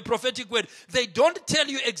give a prophetic word, they don't tell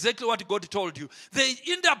you exactly what God told you. They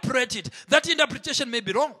interpret it. That interpretation may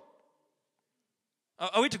be wrong.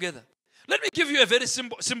 Are we together? Let me give you a very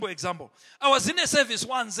simple example. I was in a service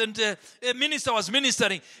once and a minister was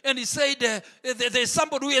ministering and he said there's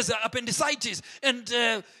somebody who has appendicitis and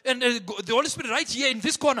the Holy Spirit right here in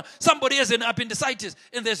this corner, somebody has an appendicitis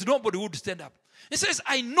and there's nobody who would stand up. He says,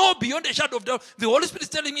 I know beyond a shadow of doubt, the Holy Spirit is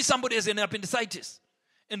telling me somebody has an appendicitis.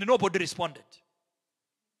 And nobody responded.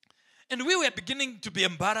 And we were beginning to be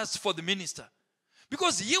embarrassed for the minister.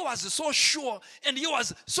 Because he was so sure and he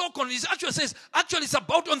was so convinced. Actually says, actually it's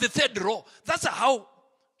about on the third row. That's how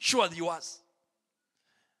sure he was.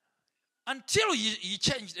 Until he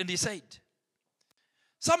changed and he said,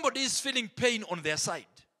 somebody is feeling pain on their side.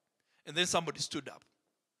 And then somebody stood up.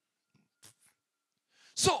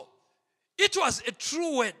 So, it was a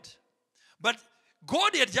true word. But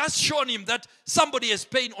God had just shown him that somebody has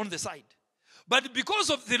pain on the side. But because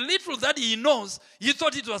of the little that he knows, he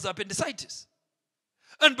thought it was appendicitis.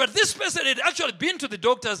 But this person had actually been to the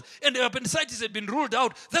doctors and the appendicitis had been ruled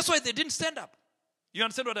out. That's why they didn't stand up. You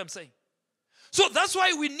understand what I'm saying? So that's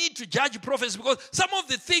why we need to judge prophets, because some of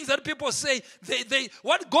the things that people say,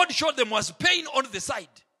 what God showed them was pain on the side.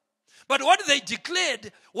 But what they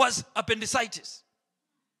declared was appendicitis.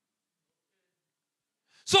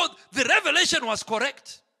 So the revelation was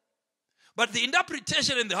correct. But the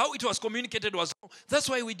interpretation and how it was communicated was wrong. That's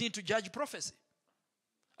why we need to judge prophecy.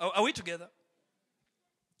 Are we together?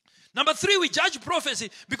 Number three, we judge prophecy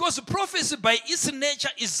because prophecy by its nature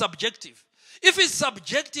is subjective. If it's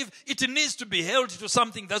subjective, it needs to be held to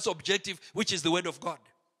something that's objective, which is the word of God.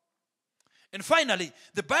 And finally,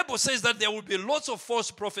 the Bible says that there will be lots of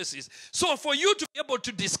false prophecies. So for you to be able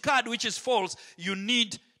to discard which is false, you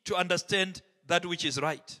need to understand that which is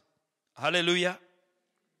right. Hallelujah.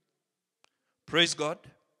 Praise God.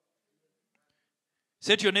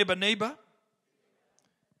 Say to your neighbor, neighbor,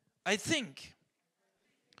 I think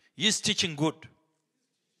he's teaching good.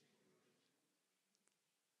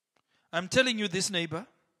 I'm telling you this, neighbor,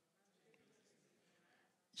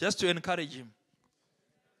 just to encourage him.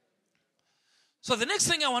 So the next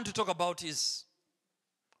thing I want to talk about is,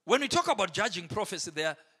 when we talk about judging prophecy, there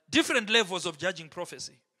are different levels of judging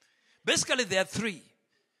prophecy. Basically, there are three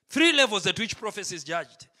levels at which prophecy is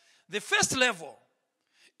judged. The first level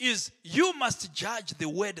is you must judge the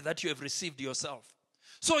word that you have received yourself.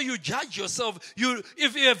 So you judge yourself.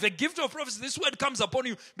 If you have a gift of prophecy, this word comes upon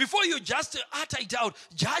you. Before you just utter it out,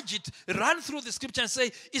 judge it, run through the scripture and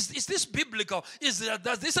say, is this biblical?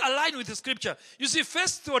 Does this align with the scripture? You see, 1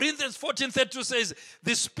 Corinthians 14:32 says,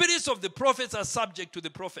 the spirits of the prophets are subject to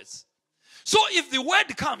the prophets. So if the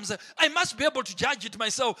word comes, I must be able to judge it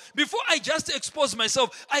myself. Before I just expose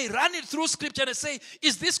myself, I run it through Scripture and I say,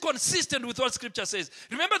 is this consistent with what Scripture says?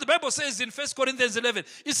 Remember the Bible says in 1 Corinthians 11,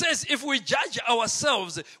 it says, if we judge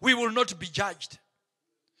ourselves, we will not be judged.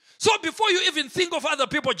 So before you even think of other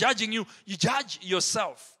people judging you, you judge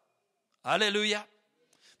yourself. Hallelujah.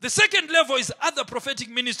 The second level is other prophetic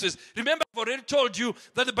ministries. Remember, I've already told you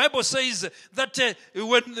that the Bible says that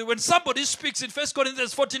when somebody speaks in 1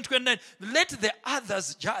 Corinthians 14:29, let the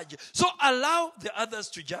others judge. So allow the others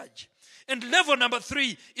to judge. And level number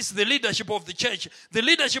 3 is the leadership of the church. The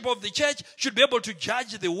leadership of the church should be able to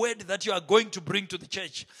judge the word that you are going to bring to the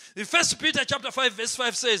church. In 1 Peter chapter 5 verse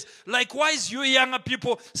 5 says, likewise you younger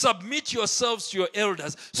people, submit yourselves to your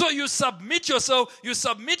elders. So you submit yourself, you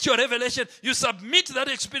submit your revelation, you submit that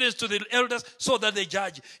experience to the elders so that they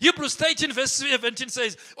judge. Hebrews 13 verse 17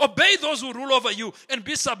 says, obey those who rule over you and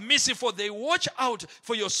be submissive, for they watch out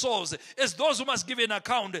for your souls as those who must give an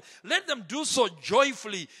account. Let them do so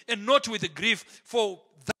joyfully and not with grief, for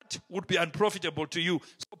that would be unprofitable to you.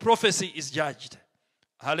 So prophecy is judged.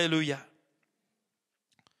 Hallelujah.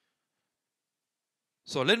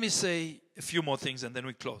 So let me say a few more things and then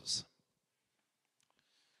we close.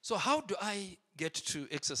 So how do I get to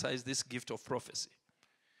exercise this gift of prophecy?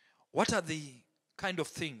 What are the kind of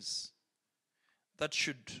things that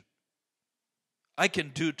I can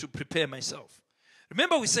do to prepare myself?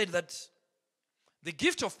 Remember we said that the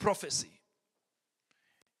gift of prophecy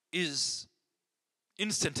is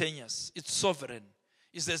instantaneous, it's sovereign,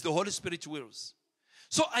 it's as the Holy Spirit wills.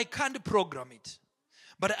 So I can't program it,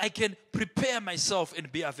 but I can prepare myself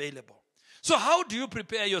and be available. So how do you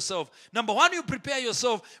prepare yourself? Number one, you prepare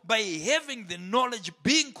yourself by having the knowledge,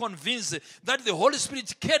 being convinced that the Holy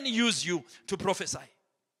Spirit can use you to prophesy.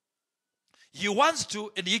 He wants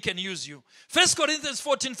to and He can use you. 1 Corinthians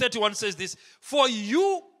 14:31 says this, for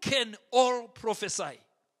you can all prophesy.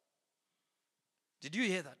 Did you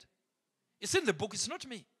hear that? It's in the book, it's not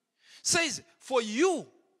me. It says, for you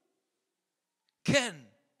can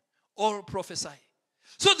all prophesy.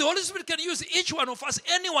 So the Holy Spirit can use each one of us,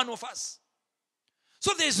 any one of us.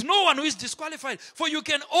 So there is no one who is disqualified. For you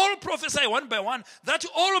can all prophesy one by one, that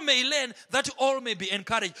all may learn, that all may be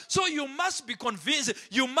encouraged. So you must be convinced.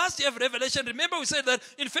 You must have revelation. Remember we said that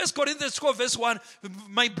in 1 Corinthians 12 verse 1,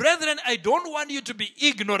 my brethren, I don't want you to be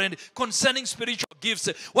ignorant concerning spiritual gifts.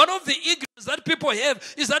 One of the ignorance that people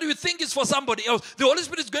have is that we think it's for somebody else. The Holy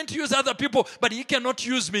Spirit is going to use other people, but He cannot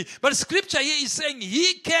use me. But Scripture here is saying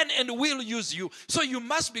He can and will use you. So you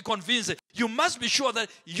must be convinced. You must be sure that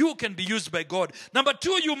you can be used by God. Number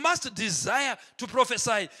 2, you must desire to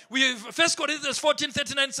prophesy. 1 Corinthians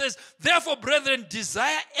 14:39 says, therefore, brethren,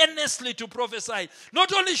 desire earnestly to prophesy.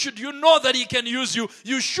 Not only should you know that He can use you,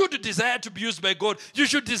 you should desire to be used by God. You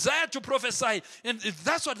should desire to prophesy. And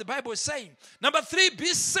that's what the Bible is saying. Number 3, be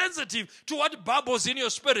sensitive to what bubbles in your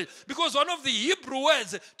spirit. Because one of the Hebrew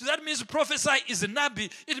words to that means prophesy is nabi.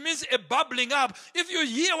 It means a bubbling up. If you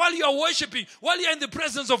hear while you are worshiping, while you are in the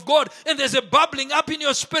presence of God, and there's a bubbling up in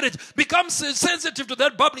your spirit, become sensitive to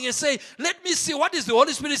that bubbling and say, let me see what is the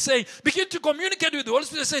Holy Spirit saying. Begin to communicate with the Holy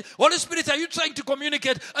Spirit. Say, Holy Spirit, are you trying to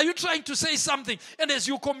communicate? Are you trying to say something? And as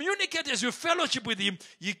you communicate, as you fellowship with Him,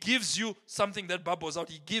 He gives you something that bubbles out.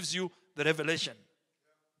 He gives you the revelation.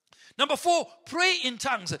 Number 4, pray in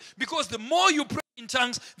tongues. Because the more you pray in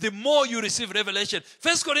tongues, the more you receive revelation.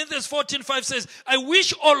 1 Corinthians 14:5 says, I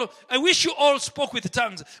wish you all spoke with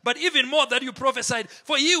tongues, but even more that you prophesied.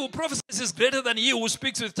 For he who prophesies is greater than he who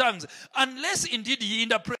speaks with tongues, unless indeed he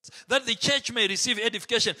interprets, that the church may receive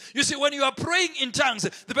edification. You see, when you are praying in tongues,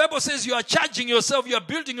 the Bible says you are charging yourself, you are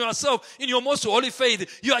building yourself in your most holy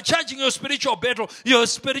faith. You are charging your spiritual battle, your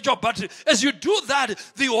spiritual battery. As you do that,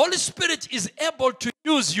 the Holy Spirit is able to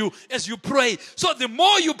use you as you pray. So the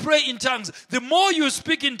more you pray in tongues, the more you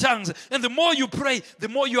speak in tongues, and the more you pray, the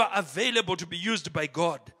more you are available to be used by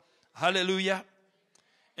God. Hallelujah.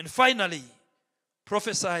 And finally,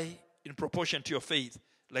 prophesy in proportion to your faith,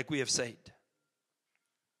 like we have said.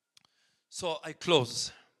 So I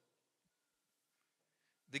close.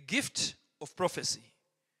 The gift of prophecy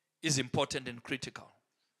is important and critical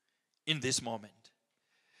in this moment.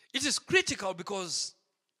 It is critical because,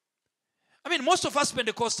 most of us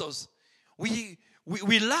Pentecostals, we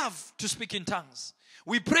love to speak in tongues.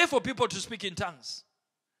 We pray for people to speak in tongues.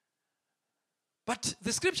 But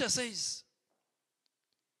the scripture says,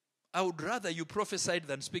 I would rather you prophesied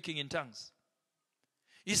than speaking in tongues.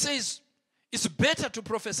 He says, it's better to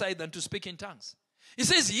prophesy than to speak in tongues. He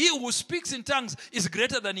says, he who speaks in tongues is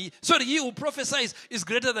greater than he who prophesies is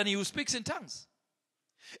greater than he who speaks in tongues.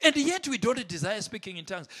 And yet we don't desire speaking in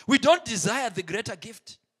tongues. We don't desire the greater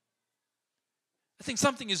gift. I think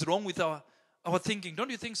something is wrong with our our thinking. Don't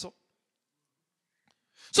you think so?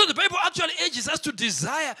 So the Bible actually urges us to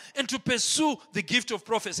desire and to pursue the gift of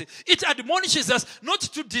prophecy. It admonishes us not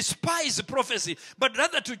to despise prophecy, but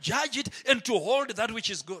rather to judge it and to hold that which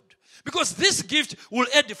is good. Because this gift will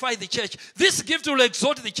edify the church. This gift will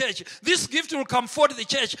exhort the church. This gift will comfort the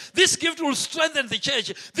church. This gift will strengthen the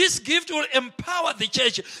church. This gift will empower the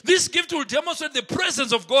church. This gift will demonstrate the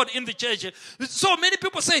presence of God in the church. So many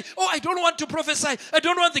people say, oh, I don't want to prophesy. I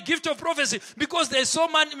don't want the gift of prophecy because there's so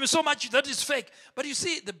much that is fake. But you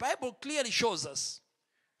see, the Bible clearly shows us,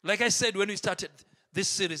 like I said when we started this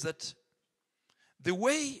series, that the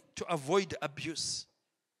way to avoid abuse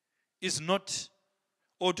is not,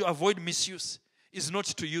 or to avoid misuse, is not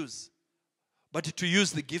to use, but to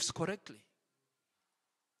use the gifts correctly.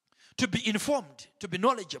 To be informed, to be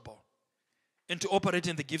knowledgeable, and to operate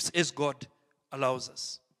in the gifts as God allows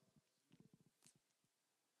us.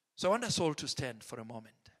 So I want us all to stand for a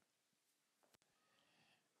moment.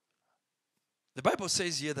 The Bible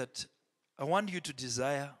says here that I want you to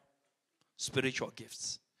desire spiritual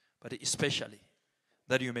gifts, but especially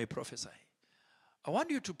that you may prophesy. I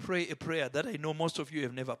want you to pray a prayer that I know most of you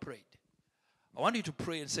have never prayed. I want you to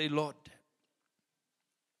pray and say, Lord,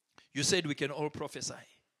 you said we can all prophesy.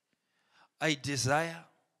 I desire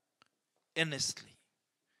earnestly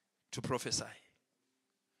to prophesy.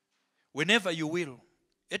 Whenever you will,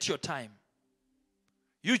 at your time,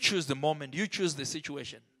 you choose the moment, you choose the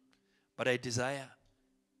situation. But I desire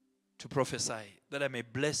to prophesy that I may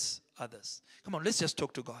bless others. Come on, let's just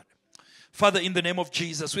talk to God. Father, in the name of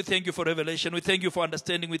Jesus, we thank you for revelation. We thank you for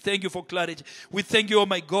understanding. We thank you for clarity. We thank you, oh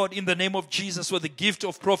my God, in the name of Jesus for the gift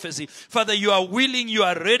of prophecy. Father, you are willing, you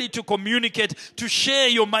are ready to communicate, to share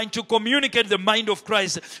your mind, to communicate the mind of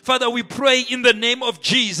Christ. Father, we pray in the name of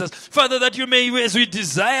Jesus, Father, that you may, as we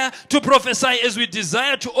desire to prophesy, as we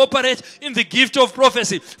desire to operate in the gift of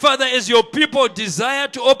prophecy. Father, as your people desire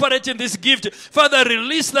to operate in this gift, Father,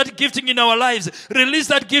 release that gifting in our lives. Release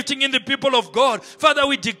that gifting in the people of God. Father,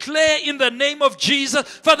 we declare in the name of Jesus,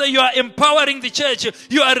 Father, you are empowering the church.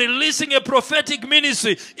 You are releasing a prophetic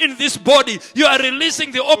ministry in this body. You are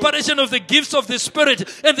releasing the operation of the gifts of the Spirit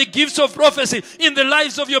and the gifts of prophecy in the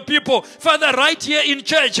lives of your people. Father, right here in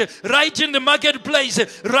church, right in the marketplace,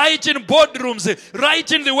 right in boardrooms,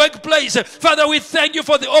 right in the workplace. Father, we thank you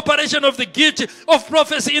for the operation of the gift of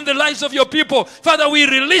prophecy in the lives of your people. Father, we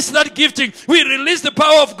release that gifting. We release the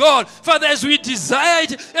power of God. Father, as we desire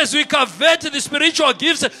it, as we covet the spiritual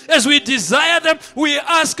gifts, as we desire them, we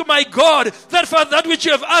ask, my God, that for that which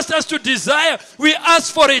you have asked us to desire, we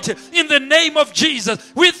ask for it in the name of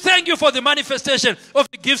Jesus. We thank you for the manifestation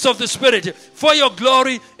of the gifts of the Spirit, for your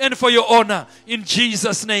glory and for your honor. In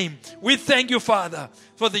Jesus' name, we thank you, Father,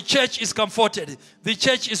 for the church is comforted. The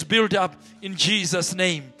church is built up in Jesus'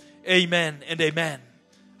 name. Amen and amen.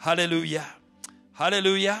 Hallelujah.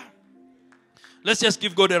 Hallelujah. Let's just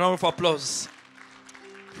give God a round of applause.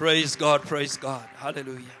 Praise God, praise God.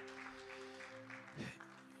 Hallelujah.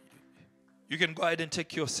 You can go ahead and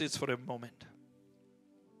take your seats for a moment.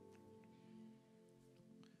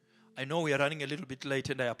 I know we are running a little bit late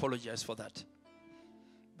and I apologize for that.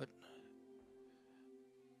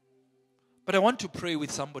 But I want to pray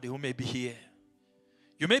with somebody who may be here.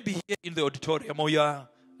 You may be here in the auditorium or you are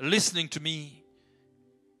listening to me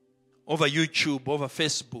over YouTube, over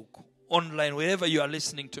Facebook, online, wherever you are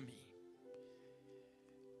listening to me.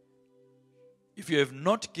 If you have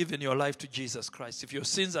not given your life to Jesus Christ, if your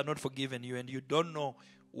sins are not forgiven you and you don't know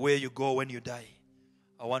where you go when you die,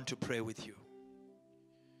 I want to pray with you.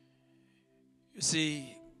 You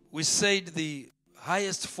see, we said the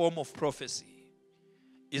highest form of prophecy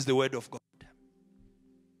is the word of God.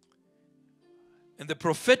 And the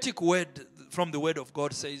prophetic word from the word of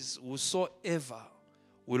God says, whosoever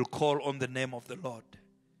will call on the name of the Lord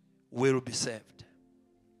will be saved.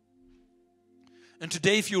 And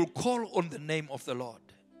today, if you will call on the name of the Lord,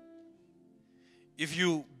 if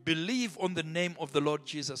you believe on the name of the Lord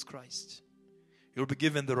Jesus Christ, you'll be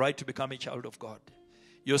given the right to become a child of God.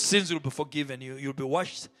 Your sins will be forgiven. You'll be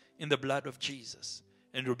washed in the blood of Jesus,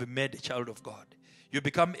 and you'll be made a child of God. You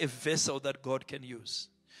become a vessel that God can use.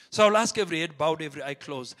 So I'll ask every head bowed, every eye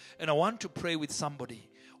closed, and I want to pray with somebody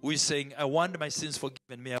who is saying, I want my sins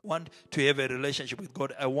forgiven me. I want to have a relationship with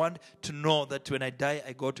God. I want to know that when I die,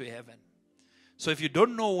 I go to heaven. So if you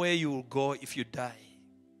don't know where you will go if you die,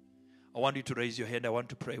 I want you to raise your hand. I want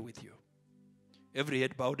to pray with you. Every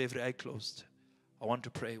head bowed, every eye closed. I want to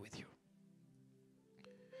pray with you.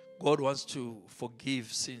 God wants to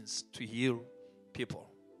forgive sins, to heal people.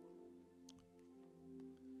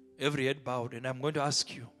 Every head bowed, and I'm going to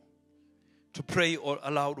ask you to pray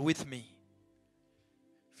aloud with me.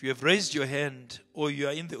 If you have raised your hand or you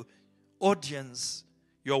are in the audience,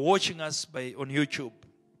 you're watching us on YouTube,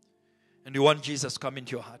 and you want Jesus to come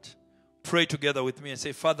into your heart, pray together with me and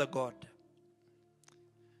say, Father God.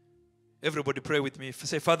 Everybody pray with me.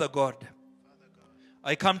 Say, Father God,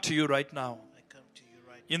 I come to you right now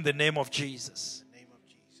in the name of Jesus.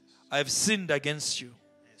 I have sinned against you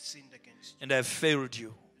and I have failed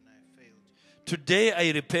you. Today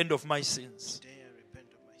I repent of my sins.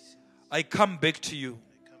 I come back to you.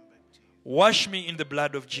 Wash me in the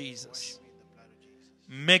blood of Jesus.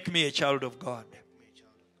 Make me a child of God.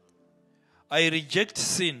 I reject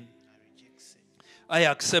sin. I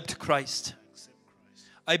accept Christ.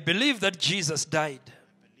 I believe that Jesus died.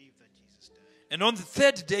 And on the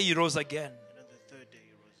third day he rose again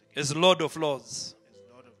as Lord of Lords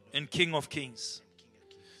and King of Kings.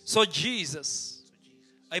 So Jesus,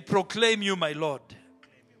 I proclaim you my Lord,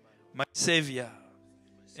 my Savior,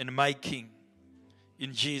 and my King.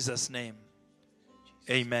 In Jesus' name,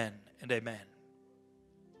 amen and amen.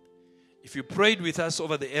 If you prayed with us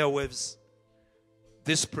over the airwaves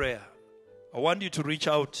this prayer, I want you to reach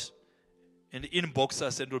out and inbox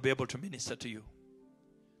us, and we'll be able to minister to you.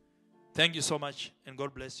 Thank you so much, and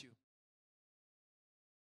God bless you.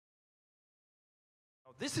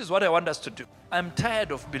 Now, this is what I want us to do. I'm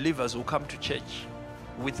tired of believers who come to church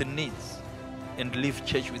with the needs and leave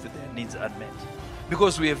church with their needs unmet.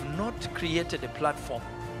 Because we have not created a platform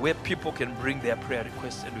where people can bring their prayer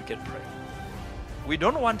requests and we can pray. We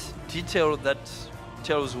don't want detail that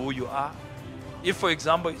tells who you are. If, for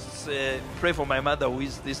example, it's pray for my mother who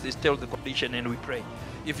is this, tell the condition and we pray.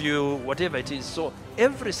 If you, whatever it is. So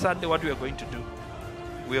every Sunday what we are going to do,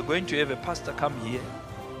 we are going to have a pastor come here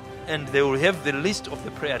and they will have the list of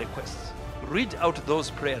the prayer requests. Read out those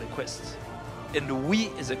prayer requests. And we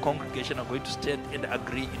as a congregation are going to stand and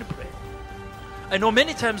agree in prayer. I know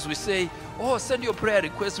many times we say, oh, send your prayer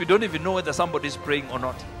requests. We don't even know whether somebody is praying or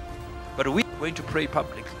not. But we are going to pray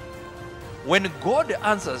publicly. When God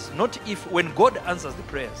answers, when God answers the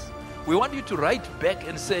prayers, we want you to write back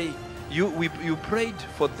and say, you prayed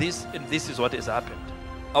for this and this is what has happened.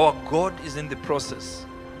 Our God is in the process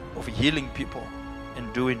of healing people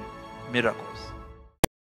and doing miracles.